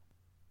 quote,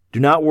 "Do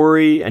not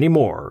worry any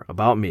more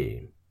about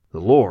me.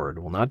 The Lord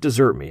will not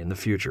desert me in the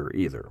future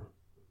either."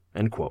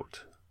 End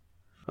quote.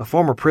 A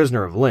former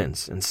prisoner of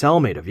Linz and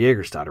cellmate of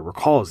Jagerstatter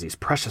recalls these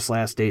precious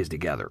last days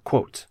together.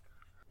 Quote,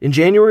 "In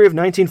January of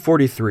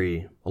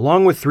 1943,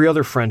 along with 3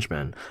 other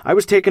Frenchmen, I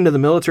was taken to the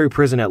military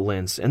prison at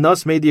Linz and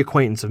thus made the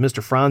acquaintance of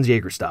Mr. Franz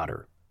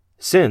Jagerstatter.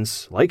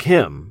 Since, like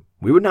him,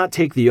 we would not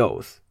take the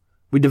oath,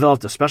 we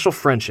developed a special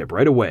friendship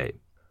right away.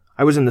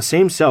 I was in the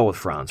same cell with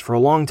Franz for a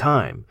long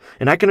time,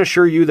 and I can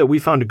assure you that we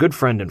found a good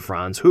friend in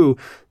Franz who,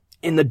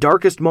 in the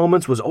darkest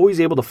moments, was always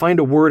able to find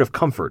a word of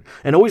comfort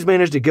and always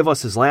managed to give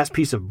us his last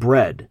piece of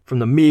bread from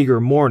the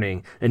meager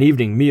morning and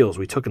evening meals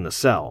we took in the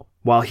cell,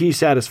 while he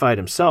satisfied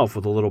himself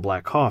with a little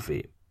black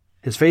coffee.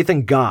 His faith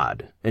in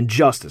God and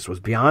justice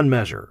was beyond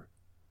measure,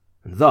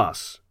 and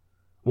thus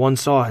one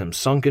saw him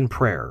sunk in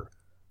prayer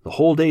the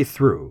whole day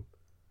through,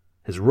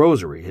 his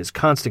rosary his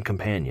constant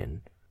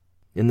companion.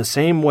 In the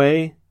same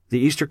way, the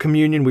Easter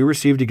communion we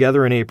received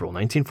together in April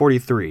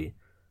 1943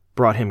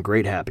 brought him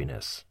great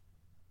happiness."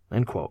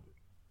 End quote.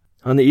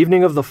 On the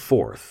evening of the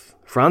 4th,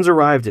 Franz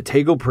arrived at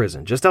Tegel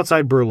prison just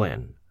outside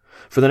Berlin.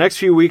 For the next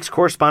few weeks,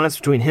 correspondence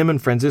between him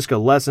and Franziska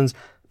lessens,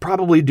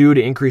 probably due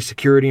to increased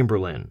security in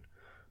Berlin.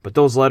 But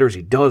those letters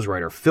he does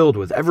write are filled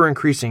with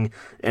ever-increasing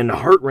and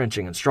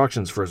heart-wrenching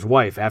instructions for his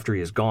wife after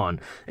he is gone,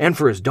 and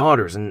for his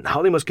daughters, and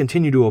how they must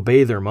continue to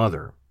obey their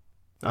mother.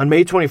 On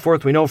May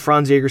 24th, we know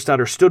Franz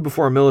Jagerstatter stood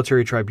before a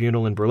military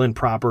tribunal in Berlin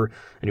proper,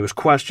 and he was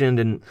questioned,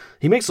 and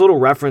he makes little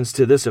reference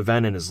to this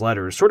event in his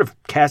letters, sort of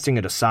casting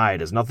it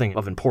aside as nothing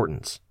of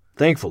importance.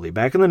 Thankfully,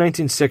 back in the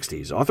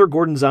 1960s, author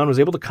Gordon Zahn was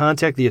able to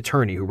contact the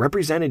attorney who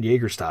represented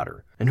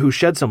Jagerstatter, and who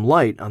shed some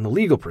light on the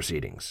legal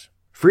proceedings.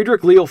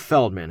 Friedrich Leo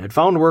Feldman had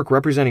found work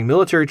representing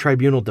military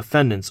tribunal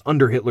defendants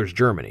under Hitler's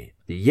Germany.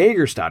 The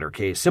Jagerstatter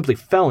case simply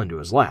fell into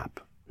his lap.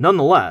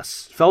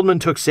 Nonetheless, Feldman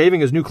took saving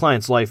his new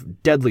client's life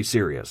deadly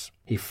serious.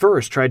 He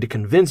first tried to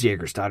convince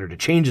Jagerstatter to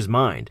change his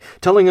mind,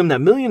 telling him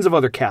that millions of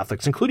other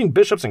Catholics, including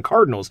bishops and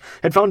cardinals,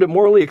 had found it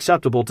morally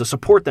acceptable to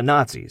support the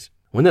Nazis.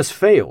 When this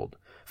failed,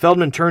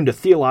 Feldman turned to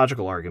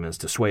theological arguments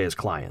to sway his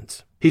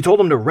clients. He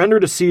told him to render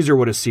to Caesar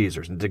what is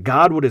Caesar's and to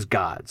God what is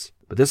God's.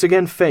 But this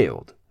again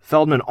failed.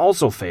 Feldman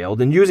also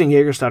failed in using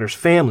Jagerstatter's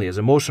family as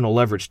emotional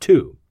leverage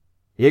too.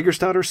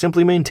 Jagerstatter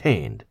simply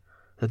maintained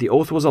that the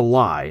oath was a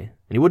lie,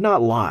 and he would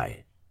not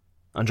lie.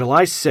 On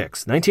July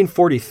 6,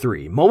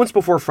 1943, moments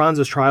before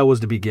Franz's trial was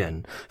to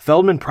begin,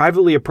 Feldman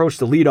privately approached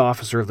the lead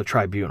officer of the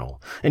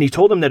tribunal, and he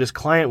told him that his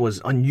client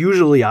was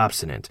unusually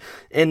obstinate,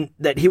 and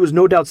that he was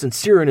no doubt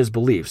sincere in his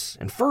beliefs,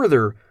 and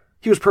further,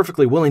 he was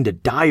perfectly willing to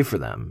die for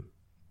them.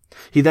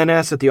 He then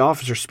asked that the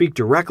officer speak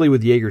directly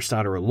with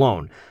Jagerstatter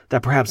alone,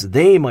 that perhaps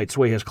they might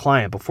sway his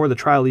client before the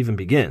trial even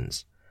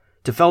begins.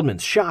 To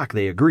Feldman's shock,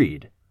 they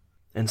agreed.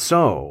 And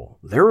so,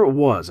 there it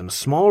was in a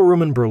small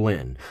room in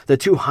Berlin that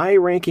two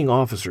high-ranking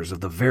officers of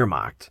the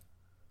Wehrmacht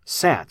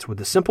sat with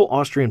the simple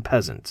Austrian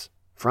peasant,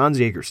 Franz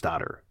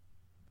Jagerstatter.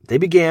 They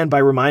began by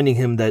reminding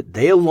him that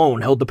they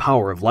alone held the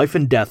power of life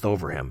and death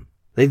over him.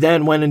 They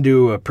then went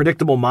into a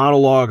predictable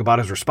monologue about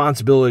his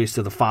responsibilities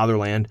to the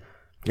fatherland,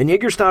 and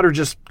Jagerstatter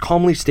just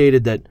calmly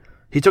stated that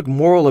he took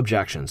moral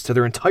objections to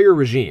their entire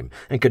regime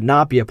and could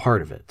not be a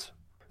part of it.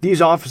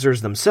 These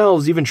officers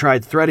themselves even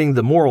tried threading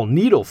the moral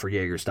needle for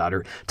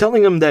Jagerstatter,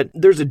 telling him that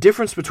there's a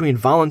difference between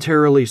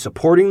voluntarily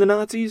supporting the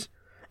Nazis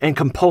and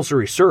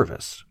compulsory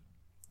service.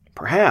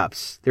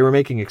 Perhaps they were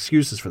making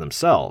excuses for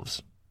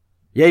themselves.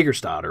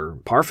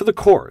 Jagerstatter, par for the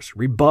course,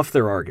 rebuffed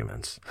their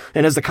arguments,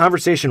 and as the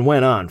conversation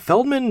went on,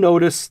 Feldman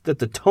noticed that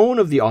the tone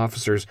of the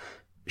officers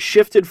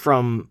shifted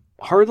from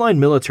hardline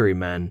military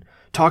men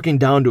talking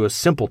down to a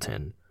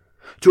simpleton,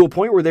 to a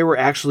point where they were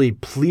actually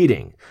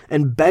pleading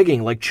and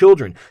begging like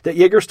children that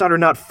Jagerstatter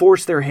not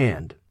force their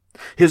hand.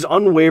 His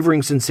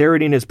unwavering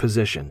sincerity in his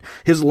position,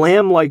 his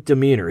lamb-like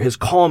demeanor, his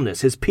calmness,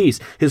 his peace,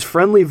 his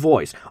friendly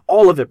voice,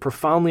 all of it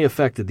profoundly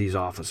affected these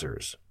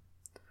officers.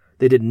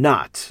 They did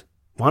not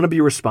want to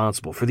be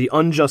responsible for the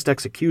unjust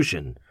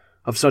execution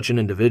of such an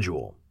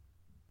individual.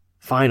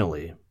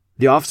 Finally,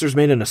 the officers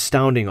made an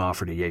astounding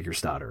offer to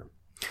Jagerstatter,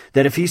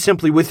 that if he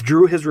simply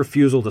withdrew his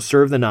refusal to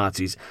serve the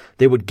Nazis,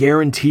 they would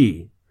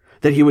guarantee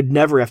that he would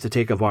never have to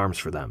take up arms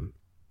for them.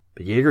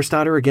 But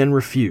Jagerstatter again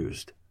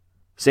refused,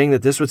 saying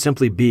that this would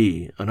simply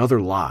be another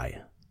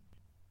lie.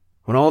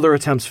 When all their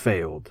attempts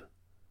failed,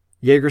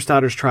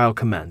 Jagerstatter's trial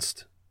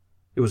commenced.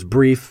 It was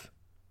brief,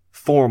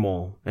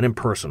 formal, and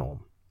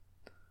impersonal.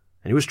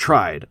 And he was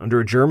tried under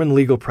a German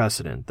legal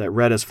precedent that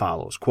read as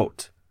follows,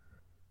 quote,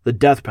 "The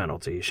death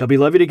penalty shall be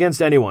levied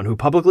against anyone who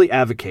publicly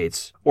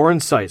advocates or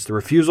incites the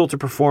refusal to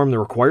perform the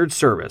required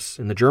service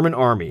in the German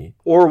army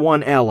or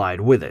one allied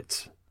with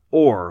it,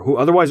 or who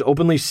otherwise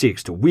openly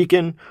seeks to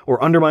weaken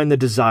or undermine the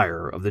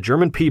desire of the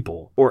German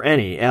people or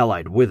any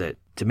allied with it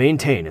to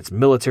maintain its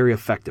military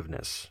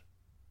effectiveness."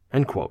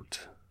 End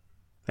quote.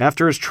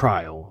 After his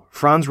trial,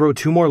 Franz wrote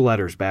 2 more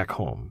letters back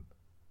home.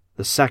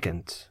 The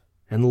second,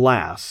 and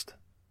last,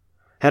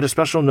 had a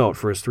special note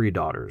for his 3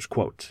 daughters,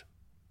 quote,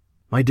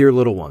 "My dear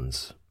little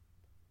ones,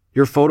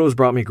 your photos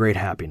brought me great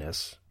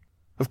happiness.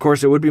 Of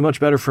course, it would be much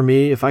better for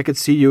me if I could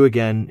see you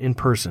again in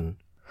person,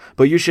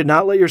 but you should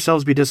not let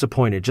yourselves be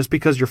disappointed just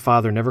because your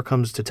father never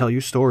comes to tell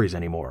you stories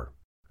anymore.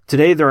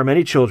 Today there are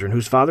many children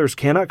whose fathers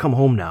cannot come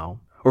home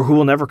now, or who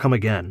will never come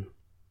again.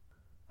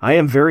 I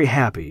am very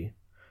happy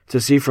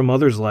to see from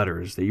mother's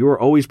letters that you are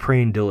always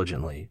praying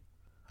diligently.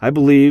 I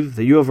believe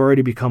that you have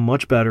already become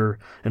much better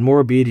and more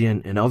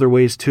obedient in other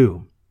ways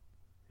too.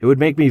 It would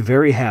make me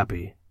very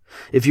happy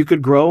if you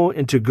could grow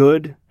into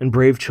good and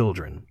brave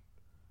children.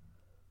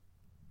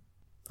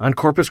 On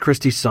Corpus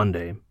Christi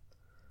Sunday,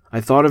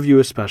 I thought of you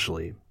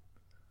especially.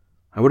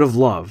 I would have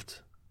loved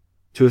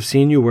to have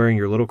seen you wearing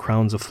your little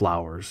crowns of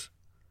flowers.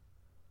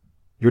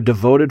 Your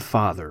devoted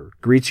father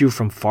greets you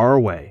from far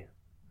away.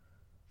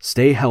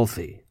 Stay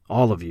healthy,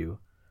 all of you,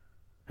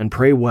 and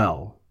pray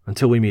well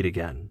until we meet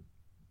again."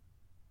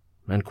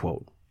 End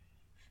quote.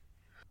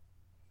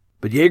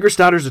 But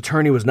Jagerstatter's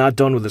attorney was not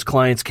done with his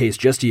client's case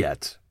just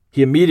yet.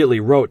 He immediately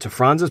wrote to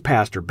Franz's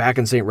pastor back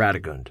in St.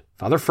 Radegund,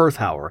 Father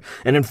Firthauer,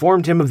 and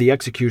informed him of the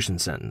execution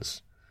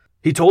sentence.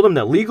 He told him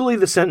that legally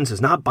the sentence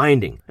is not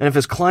binding, and if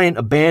his client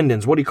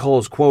abandons what he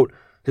calls, quote,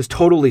 his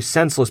totally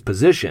senseless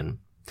position,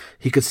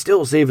 he could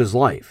still save his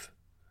life.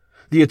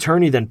 The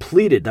attorney then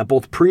pleaded that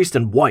both priest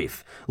and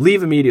wife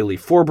leave immediately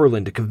for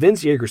Berlin to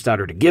convince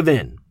Jagerstatter to give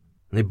in,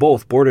 and they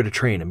both boarded a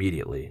train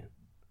immediately.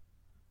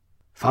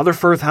 Father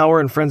Firthauer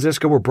and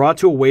Franziska were brought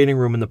to a waiting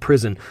room in the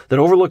prison that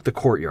overlooked the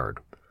courtyard.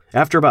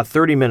 After about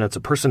 30 minutes,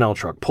 a personnel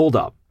truck pulled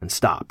up and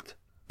stopped.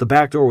 The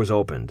back door was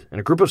opened, and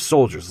a group of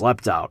soldiers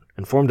leapt out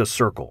and formed a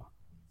circle.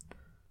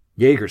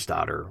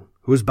 Jagerstatter,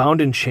 who was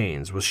bound in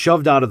chains, was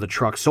shoved out of the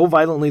truck so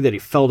violently that he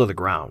fell to the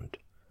ground.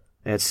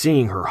 At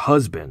seeing her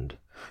husband,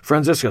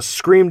 Franziska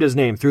screamed his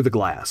name through the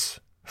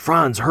glass.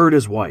 Franz heard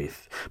his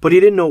wife, but he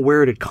didn't know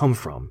where it had come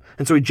from,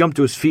 and so he jumped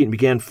to his feet and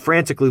began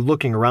frantically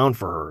looking around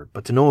for her,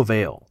 but to no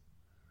avail.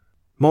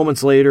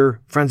 Moments later,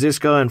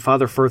 Franziska and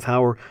Father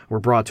Firthauer were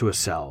brought to a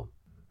cell,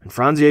 and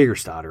Franz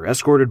Jagerstatter,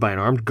 escorted by an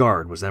armed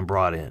guard, was then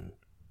brought in.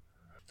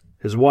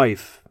 His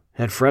wife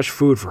had fresh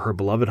food for her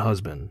beloved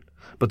husband,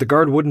 but the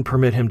guard wouldn't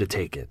permit him to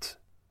take it,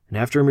 and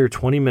after a mere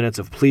 20 minutes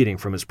of pleading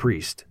from his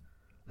priest,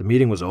 the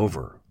meeting was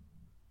over.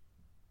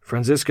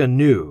 Franziska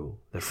knew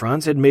that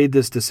Franz had made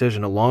this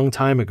decision a long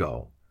time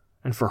ago,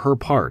 and for her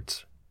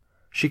part,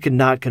 she could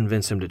not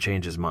convince him to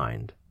change his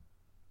mind.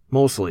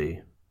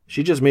 Mostly,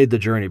 she just made the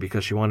journey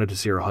because she wanted to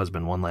see her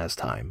husband one last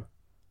time.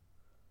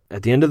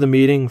 At the end of the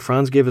meeting,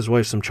 Franz gave his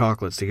wife some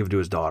chocolates to give to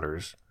his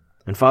daughters,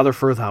 and Father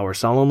Firthauer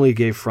solemnly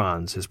gave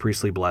Franz his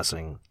priestly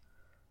blessing,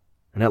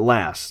 and at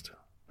last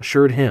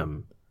assured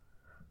him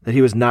that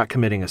he was not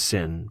committing a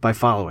sin by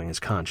following his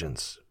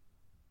conscience.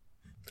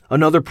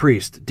 Another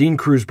priest, Dean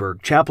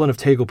Kreuzberg, chaplain of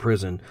Tegel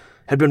Prison,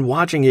 had been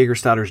watching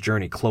Jagerstatter's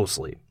journey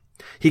closely.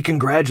 He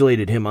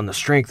congratulated him on the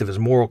strength of his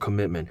moral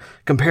commitment,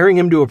 comparing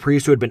him to a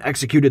priest who had been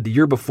executed the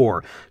year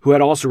before, who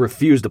had also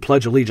refused to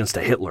pledge allegiance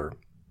to Hitler.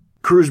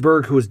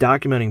 Kreuzberg, who was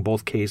documenting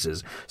both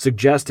cases,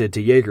 suggested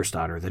to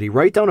Jagerstatter that he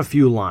write down a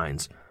few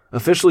lines,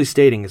 officially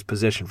stating his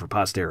position for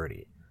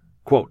posterity.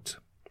 Quote,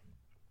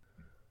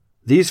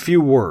 "These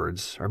few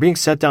words are being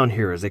set down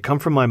here as they come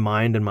from my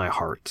mind and my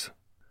heart.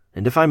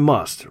 And if I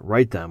must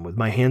write them with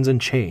my hands in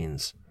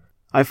chains,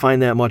 I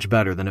find that much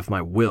better than if my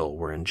will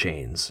were in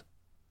chains."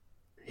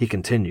 He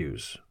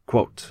continues,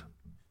 quote,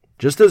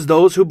 "Just as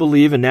those who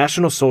believe in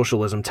National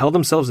Socialism tell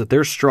themselves that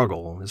their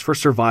struggle is for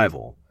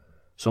survival,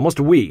 so must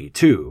we,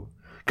 too,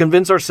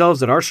 convince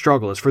ourselves that our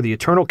struggle is for the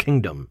eternal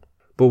kingdom,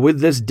 but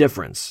with this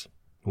difference,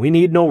 we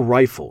need no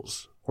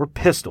rifles or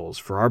pistols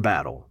for our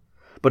battle,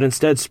 but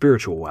instead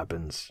spiritual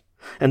weapons,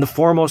 and the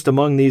foremost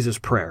among these is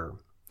prayer.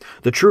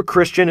 The true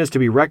Christian is to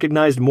be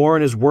recognized more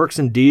in his works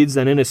and deeds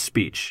than in his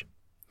speech.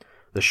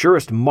 The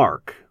surest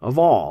mark of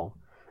all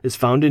is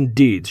found in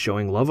deeds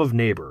showing love of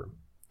neighbor.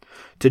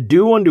 To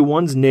do unto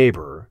one's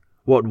neighbor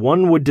what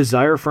one would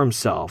desire for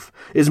himself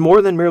is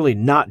more than merely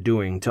not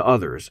doing to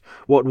others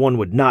what one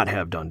would not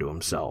have done to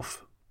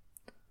himself.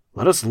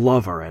 Let us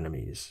love our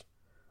enemies,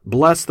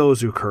 bless those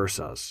who curse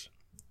us,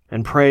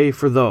 and pray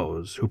for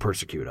those who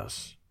persecute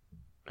us."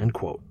 End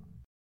quote.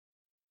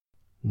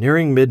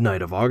 Nearing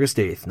midnight of August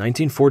 8,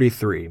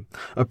 1943,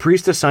 a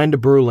priest assigned to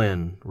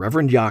Berlin,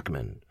 Reverend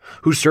Jachmann,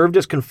 who served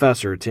as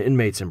confessor to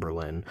inmates in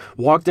Berlin,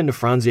 walked into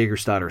Franz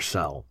Jagerstatter's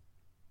cell.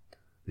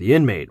 The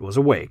inmate was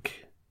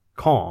awake,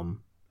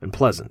 calm, and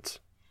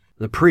pleasant.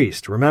 The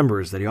priest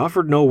remembers that he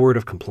offered no word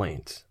of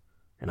complaint,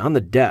 and on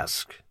the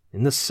desk,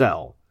 in the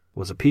cell,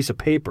 was a piece of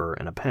paper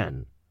and a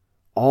pen.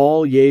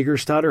 All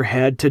Jagerstatter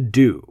had to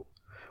do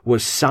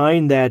was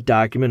sign that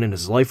document and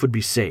his life would be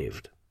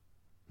saved.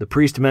 The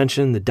priest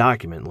mentioned the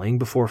document laying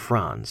before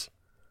Franz,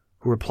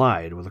 who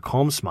replied with a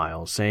calm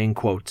smile, saying,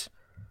 quote,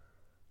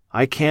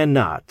 "I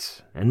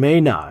cannot, and may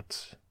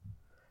not,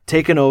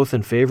 take an oath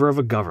in favor of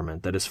a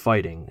government that is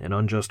fighting an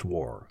unjust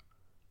war."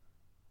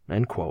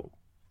 End quote.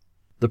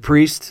 The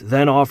priest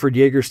then offered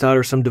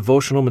Jagerstatter some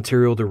devotional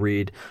material to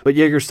read, but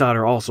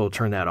Jagerstatter also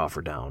turned that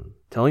offer down,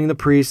 telling the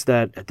priest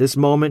that at this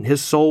moment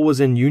his soul was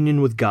in union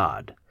with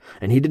God,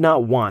 and he did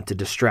not want to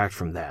distract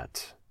from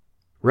that.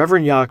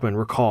 Reverend Jachmann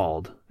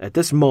recalled, at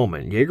this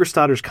moment,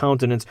 Jagerstatter's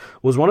countenance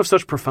was one of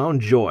such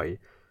profound joy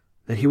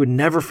that he would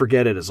never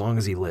forget it as long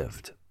as he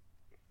lived.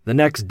 The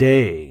next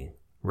day,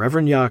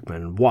 Reverend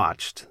Jachmann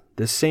watched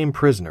this same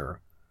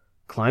prisoner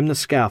climb the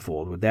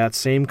scaffold with that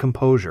same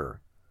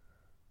composure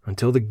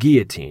until the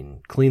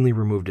guillotine cleanly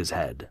removed his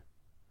head.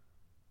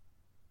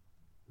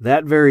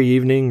 That very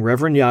evening,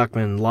 Reverend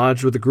Jachmann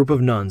lodged with a group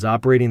of nuns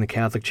operating the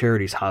Catholic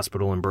Charities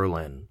Hospital in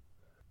Berlin.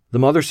 The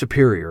Mother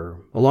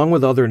Superior, along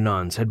with other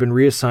nuns, had been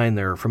reassigned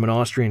there from an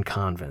Austrian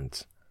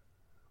convent.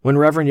 When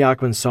Reverend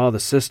Jachmann saw the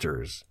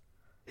sisters,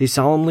 he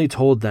solemnly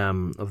told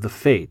them of the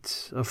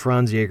fate of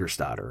Franz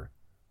Jagerstatter,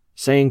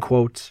 saying,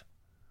 quote,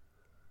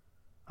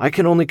 "I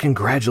can only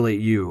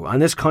congratulate you on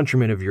this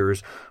countryman of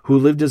yours who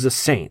lived as a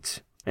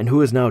saint and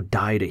who has now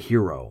died a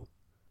hero.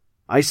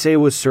 I say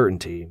with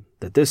certainty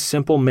that this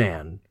simple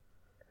man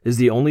is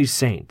the only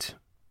saint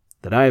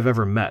that I have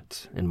ever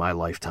met in my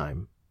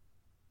lifetime."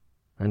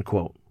 End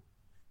quote.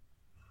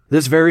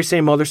 This very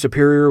same Mother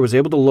Superior was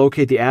able to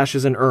locate the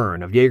ashes and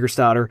urn of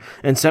Jagerstatter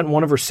and sent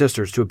one of her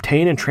sisters to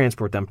obtain and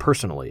transport them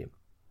personally.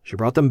 She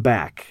brought them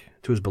back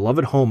to his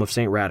beloved home of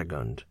St.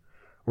 Radegund,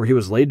 where he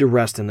was laid to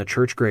rest in the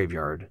church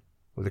graveyard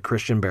with a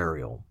Christian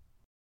burial.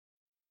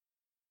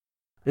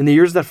 In the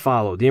years that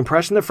followed, the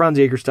impression that Franz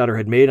Jagerstatter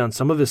had made on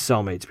some of his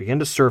cellmates began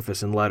to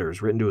surface in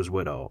letters written to his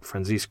widow,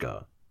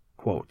 Franziska.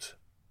 Quote,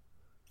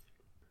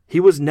 "He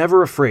was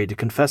never afraid to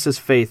confess his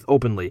faith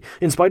openly,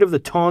 in spite of the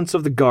taunts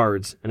of the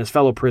guards and his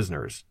fellow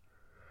prisoners.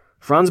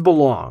 Franz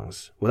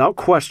belongs, without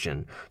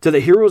question, to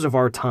the heroes of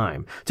our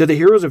time, to the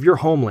heroes of your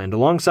homeland,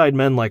 alongside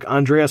men like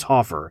Andreas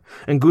Hofer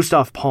and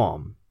Gustav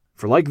Palm,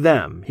 for like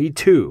them, he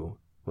too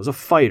was a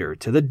fighter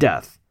to the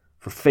death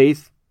for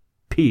faith,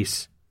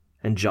 peace,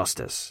 and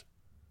justice."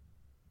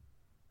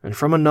 And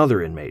from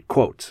another inmate,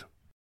 quote,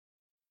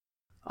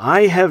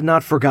 "I have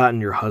not forgotten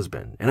your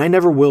husband, and I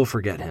never will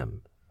forget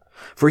him.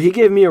 For he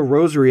gave me a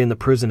rosary in the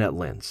prison at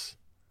Linz.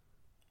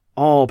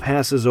 All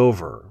passes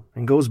over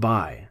and goes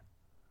by.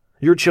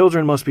 Your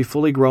children must be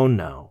fully grown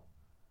now.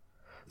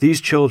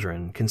 These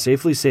children can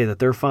safely say that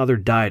their father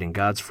died in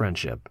God's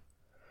friendship,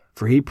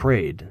 for he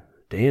prayed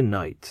day and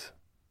night."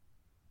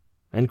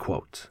 End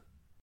quote.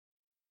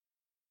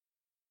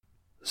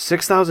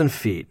 6,000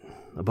 feet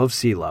above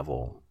sea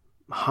level,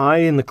 high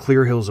in the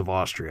clear hills of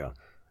Austria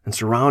and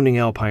surrounding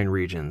alpine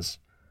regions,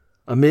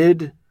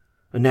 amid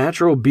a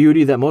natural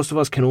beauty that most of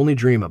us can only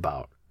dream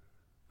about,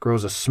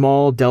 grows a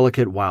small,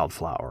 delicate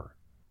wildflower.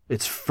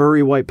 Its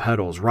furry white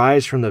petals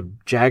rise from the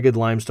jagged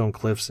limestone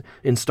cliffs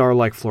in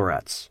star-like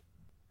florets,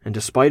 and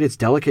despite its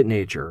delicate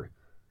nature,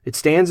 it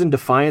stands in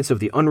defiance of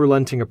the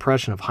unrelenting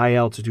oppression of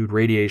high-altitude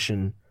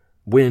radiation,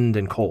 wind,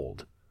 and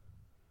cold.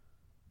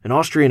 An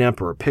Austrian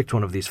emperor picked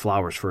one of these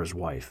flowers for his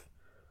wife.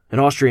 An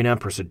Austrian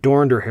empress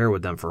adorned her hair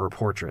with them for her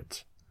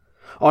portrait.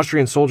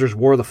 Austrian soldiers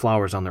wore the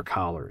flowers on their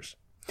collars.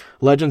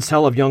 Legends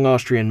tell of young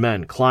Austrian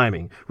men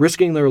climbing,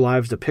 risking their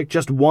lives to pick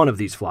just one of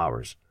these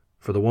flowers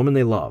for the woman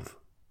they love.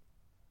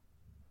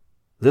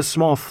 This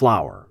small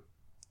flower,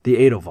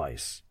 the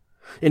Edelweiss,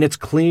 in its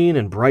clean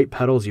and bright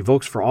petals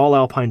evokes for all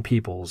Alpine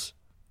peoples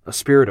a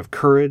spirit of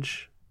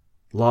courage,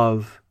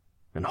 love,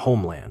 and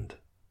homeland.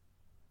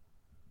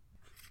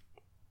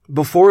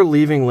 Before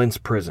leaving Linz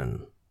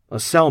prison, a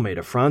cellmate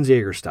of Franz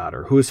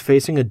Jagerstatter, who was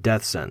facing a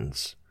death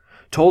sentence,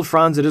 told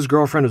Franz that his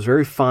girlfriend was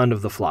very fond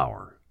of the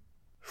flower.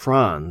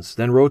 Franz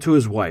then wrote to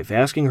his wife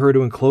asking her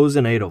to enclose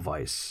an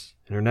Edelweiss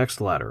in her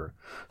next letter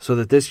so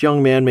that this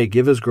young man may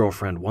give his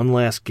girlfriend one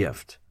last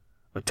gift,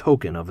 a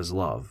token of his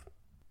love.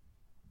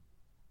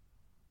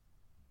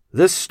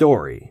 This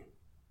story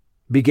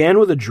began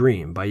with a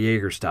dream by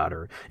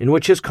Jagerstatter in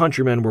which his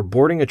countrymen were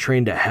boarding a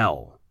train to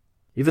hell,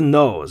 even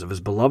those of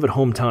his beloved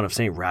hometown of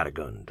St.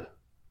 Radegund.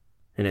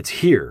 And it's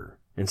here,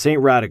 in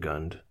St.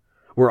 Radegund,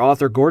 where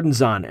author Gordon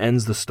Zahn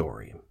ends the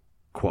story.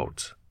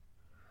 Quote,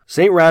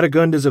 St.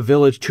 Radegund is a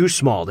village too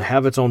small to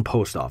have its own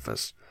post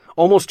office,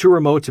 almost too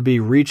remote to be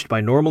reached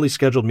by normally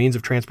scheduled means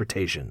of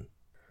transportation.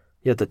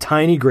 Yet the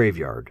tiny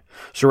graveyard,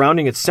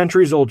 surrounding its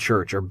centuries-old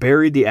church, are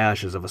buried the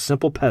ashes of a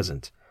simple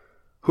peasant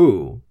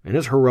who, in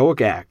his heroic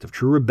act of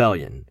true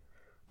rebellion,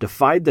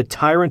 defied the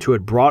tyrant who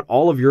had brought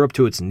all of Europe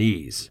to its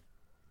knees.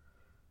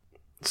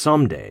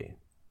 Someday,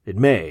 it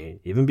may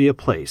even be a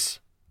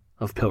place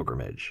of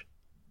pilgrimage.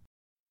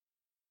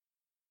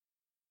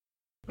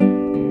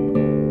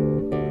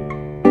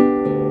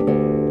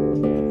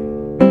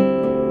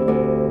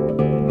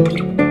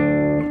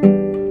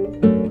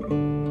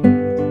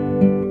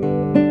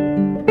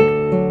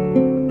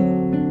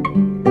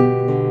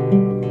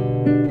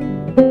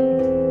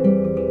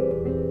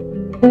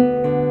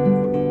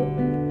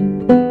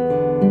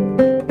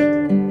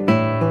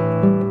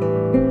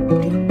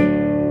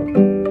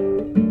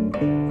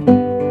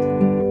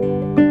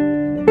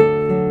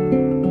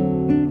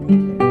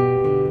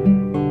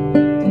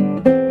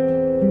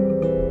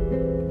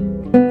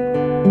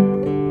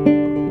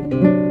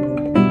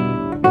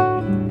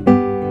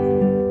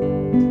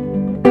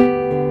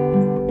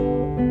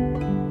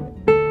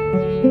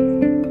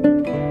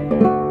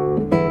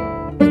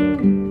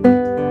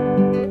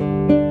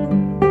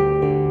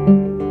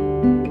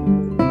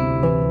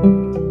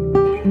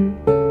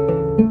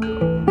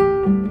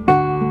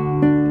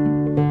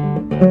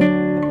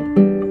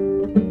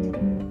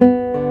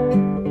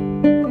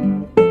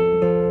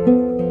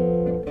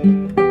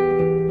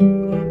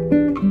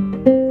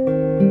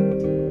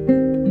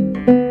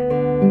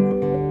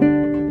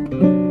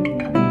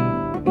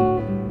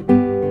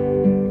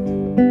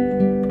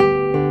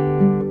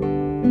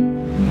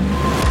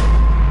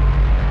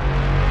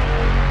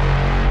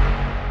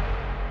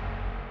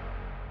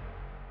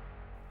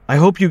 I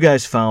hope you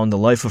guys found the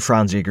life of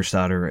Franz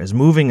Jagerstatter as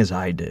moving as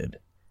I did.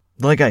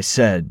 Like I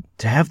said,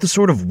 to have the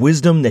sort of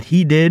wisdom that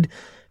he did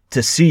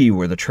to see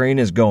where the train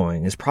is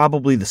going is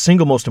probably the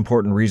single most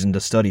important reason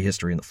to study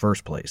history in the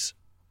first place.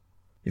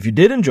 If you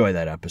did enjoy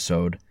that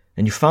episode,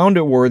 and you found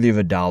it worthy of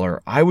 $1,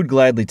 I would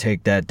gladly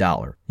take that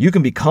 $1. You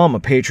can become a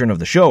patron of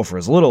the show for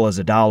as little as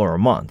 $1 a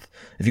month.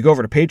 If you go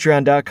over to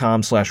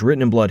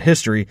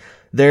patreon.com/writteninbloodhistory,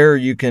 there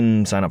you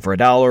can sign up for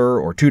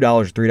 $1 or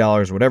 $2,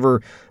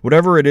 $3,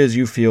 whatever it is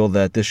you feel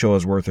that this show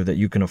is worth or that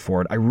you can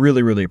afford. I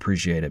really, really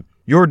appreciate it.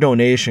 Your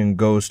donation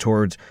goes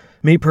towards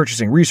me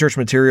purchasing research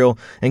material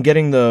and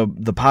getting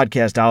the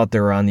podcast out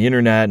there on the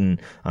internet and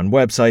on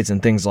websites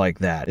and things like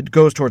that. It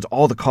goes towards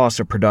all the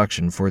costs of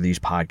production for these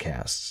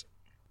podcasts.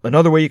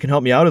 Another way you can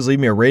help me out is leave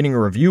me a rating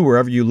or review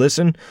wherever you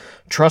listen.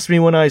 Trust me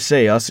when I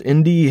say us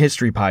indie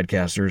history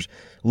podcasters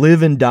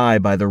live and die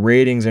by the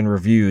ratings and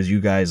reviews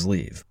you guys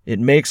leave. It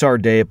makes our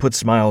day, it puts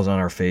smiles on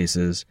our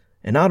faces.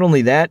 And not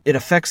only that, it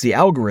affects the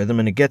algorithm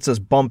and it gets us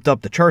bumped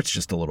up the charts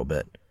just a little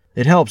bit.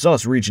 It helps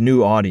us reach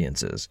new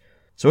audiences.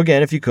 So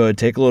again, if you could,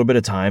 take a little bit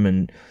of time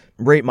and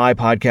rate my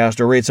podcast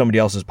or rate somebody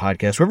else's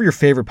podcast, whoever your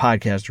favorite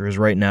podcaster is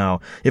right now.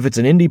 If it's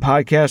an indie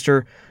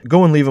podcaster,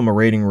 go and leave them a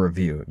rating or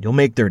review. You'll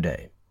make their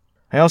day.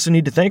 I also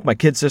need to thank my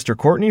kid sister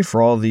Courtney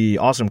for all the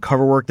awesome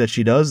cover work that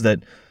she does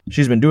that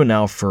she's been doing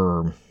now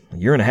for a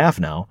year and a half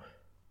now.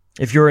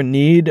 If you're in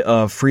need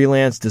of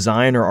freelance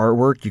design or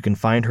artwork, you can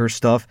find her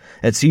stuff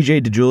at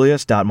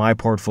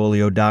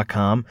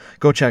cjdejulius.myportfolio.com.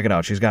 Go check it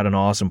out. She's got an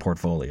awesome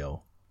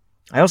portfolio.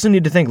 I also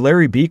need to thank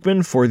Larry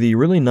Beekman for the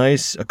really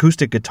nice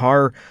acoustic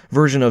guitar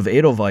version of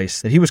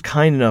Edelweiss that he was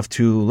kind enough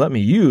to let me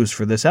use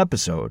for this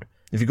episode.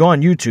 If you go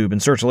on YouTube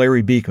and search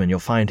Larry Beekman, you'll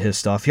find his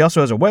stuff. He also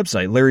has a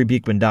website,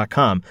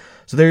 larrybeekman.com,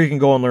 so there you can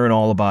go and learn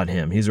all about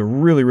him. He's a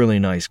really, really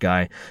nice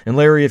guy. And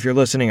Larry, if you're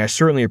listening, I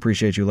certainly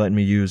appreciate you letting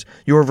me use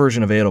your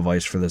version of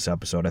Edelweiss for this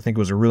episode. I think it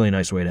was a really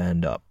nice way to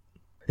end up.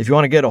 If you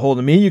want to get a hold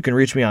of me, you can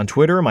reach me on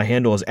Twitter. My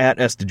handle is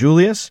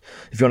 @sdejulius.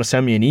 If you want to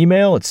send me an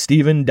email, it's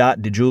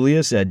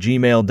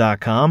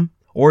steven.dejulius@gmail.com,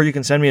 or you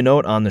can send me a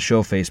note on the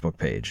show Facebook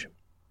page.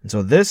 And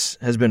so this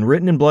has been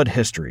Written in Blood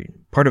History,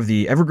 part of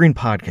the Evergreen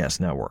Podcast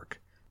Network.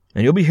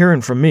 And you'll be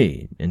hearing from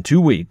me in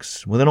 2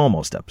 weeks with an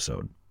almost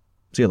episode.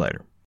 See you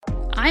later.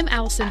 I'm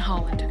Allison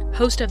Holland,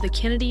 host of the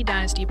Kennedy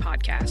Dynasty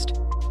podcast.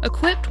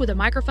 Equipped with a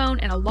microphone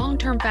and a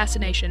long-term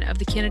fascination of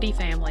the Kennedy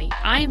family,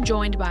 I am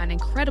joined by an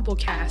incredible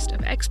cast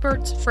of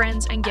experts,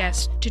 friends, and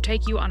guests to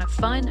take you on a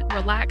fun,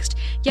 relaxed,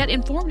 yet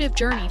informative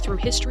journey through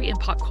history and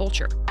pop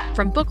culture.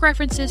 From book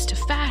references to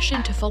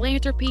fashion to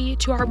philanthropy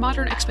to our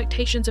modern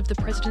expectations of the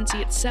presidency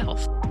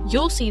itself,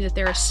 you'll see that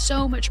there is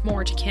so much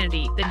more to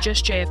Kennedy than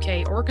just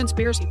JFK or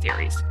conspiracy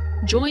theories.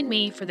 Join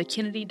me for the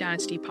Kennedy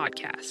Dynasty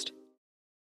podcast.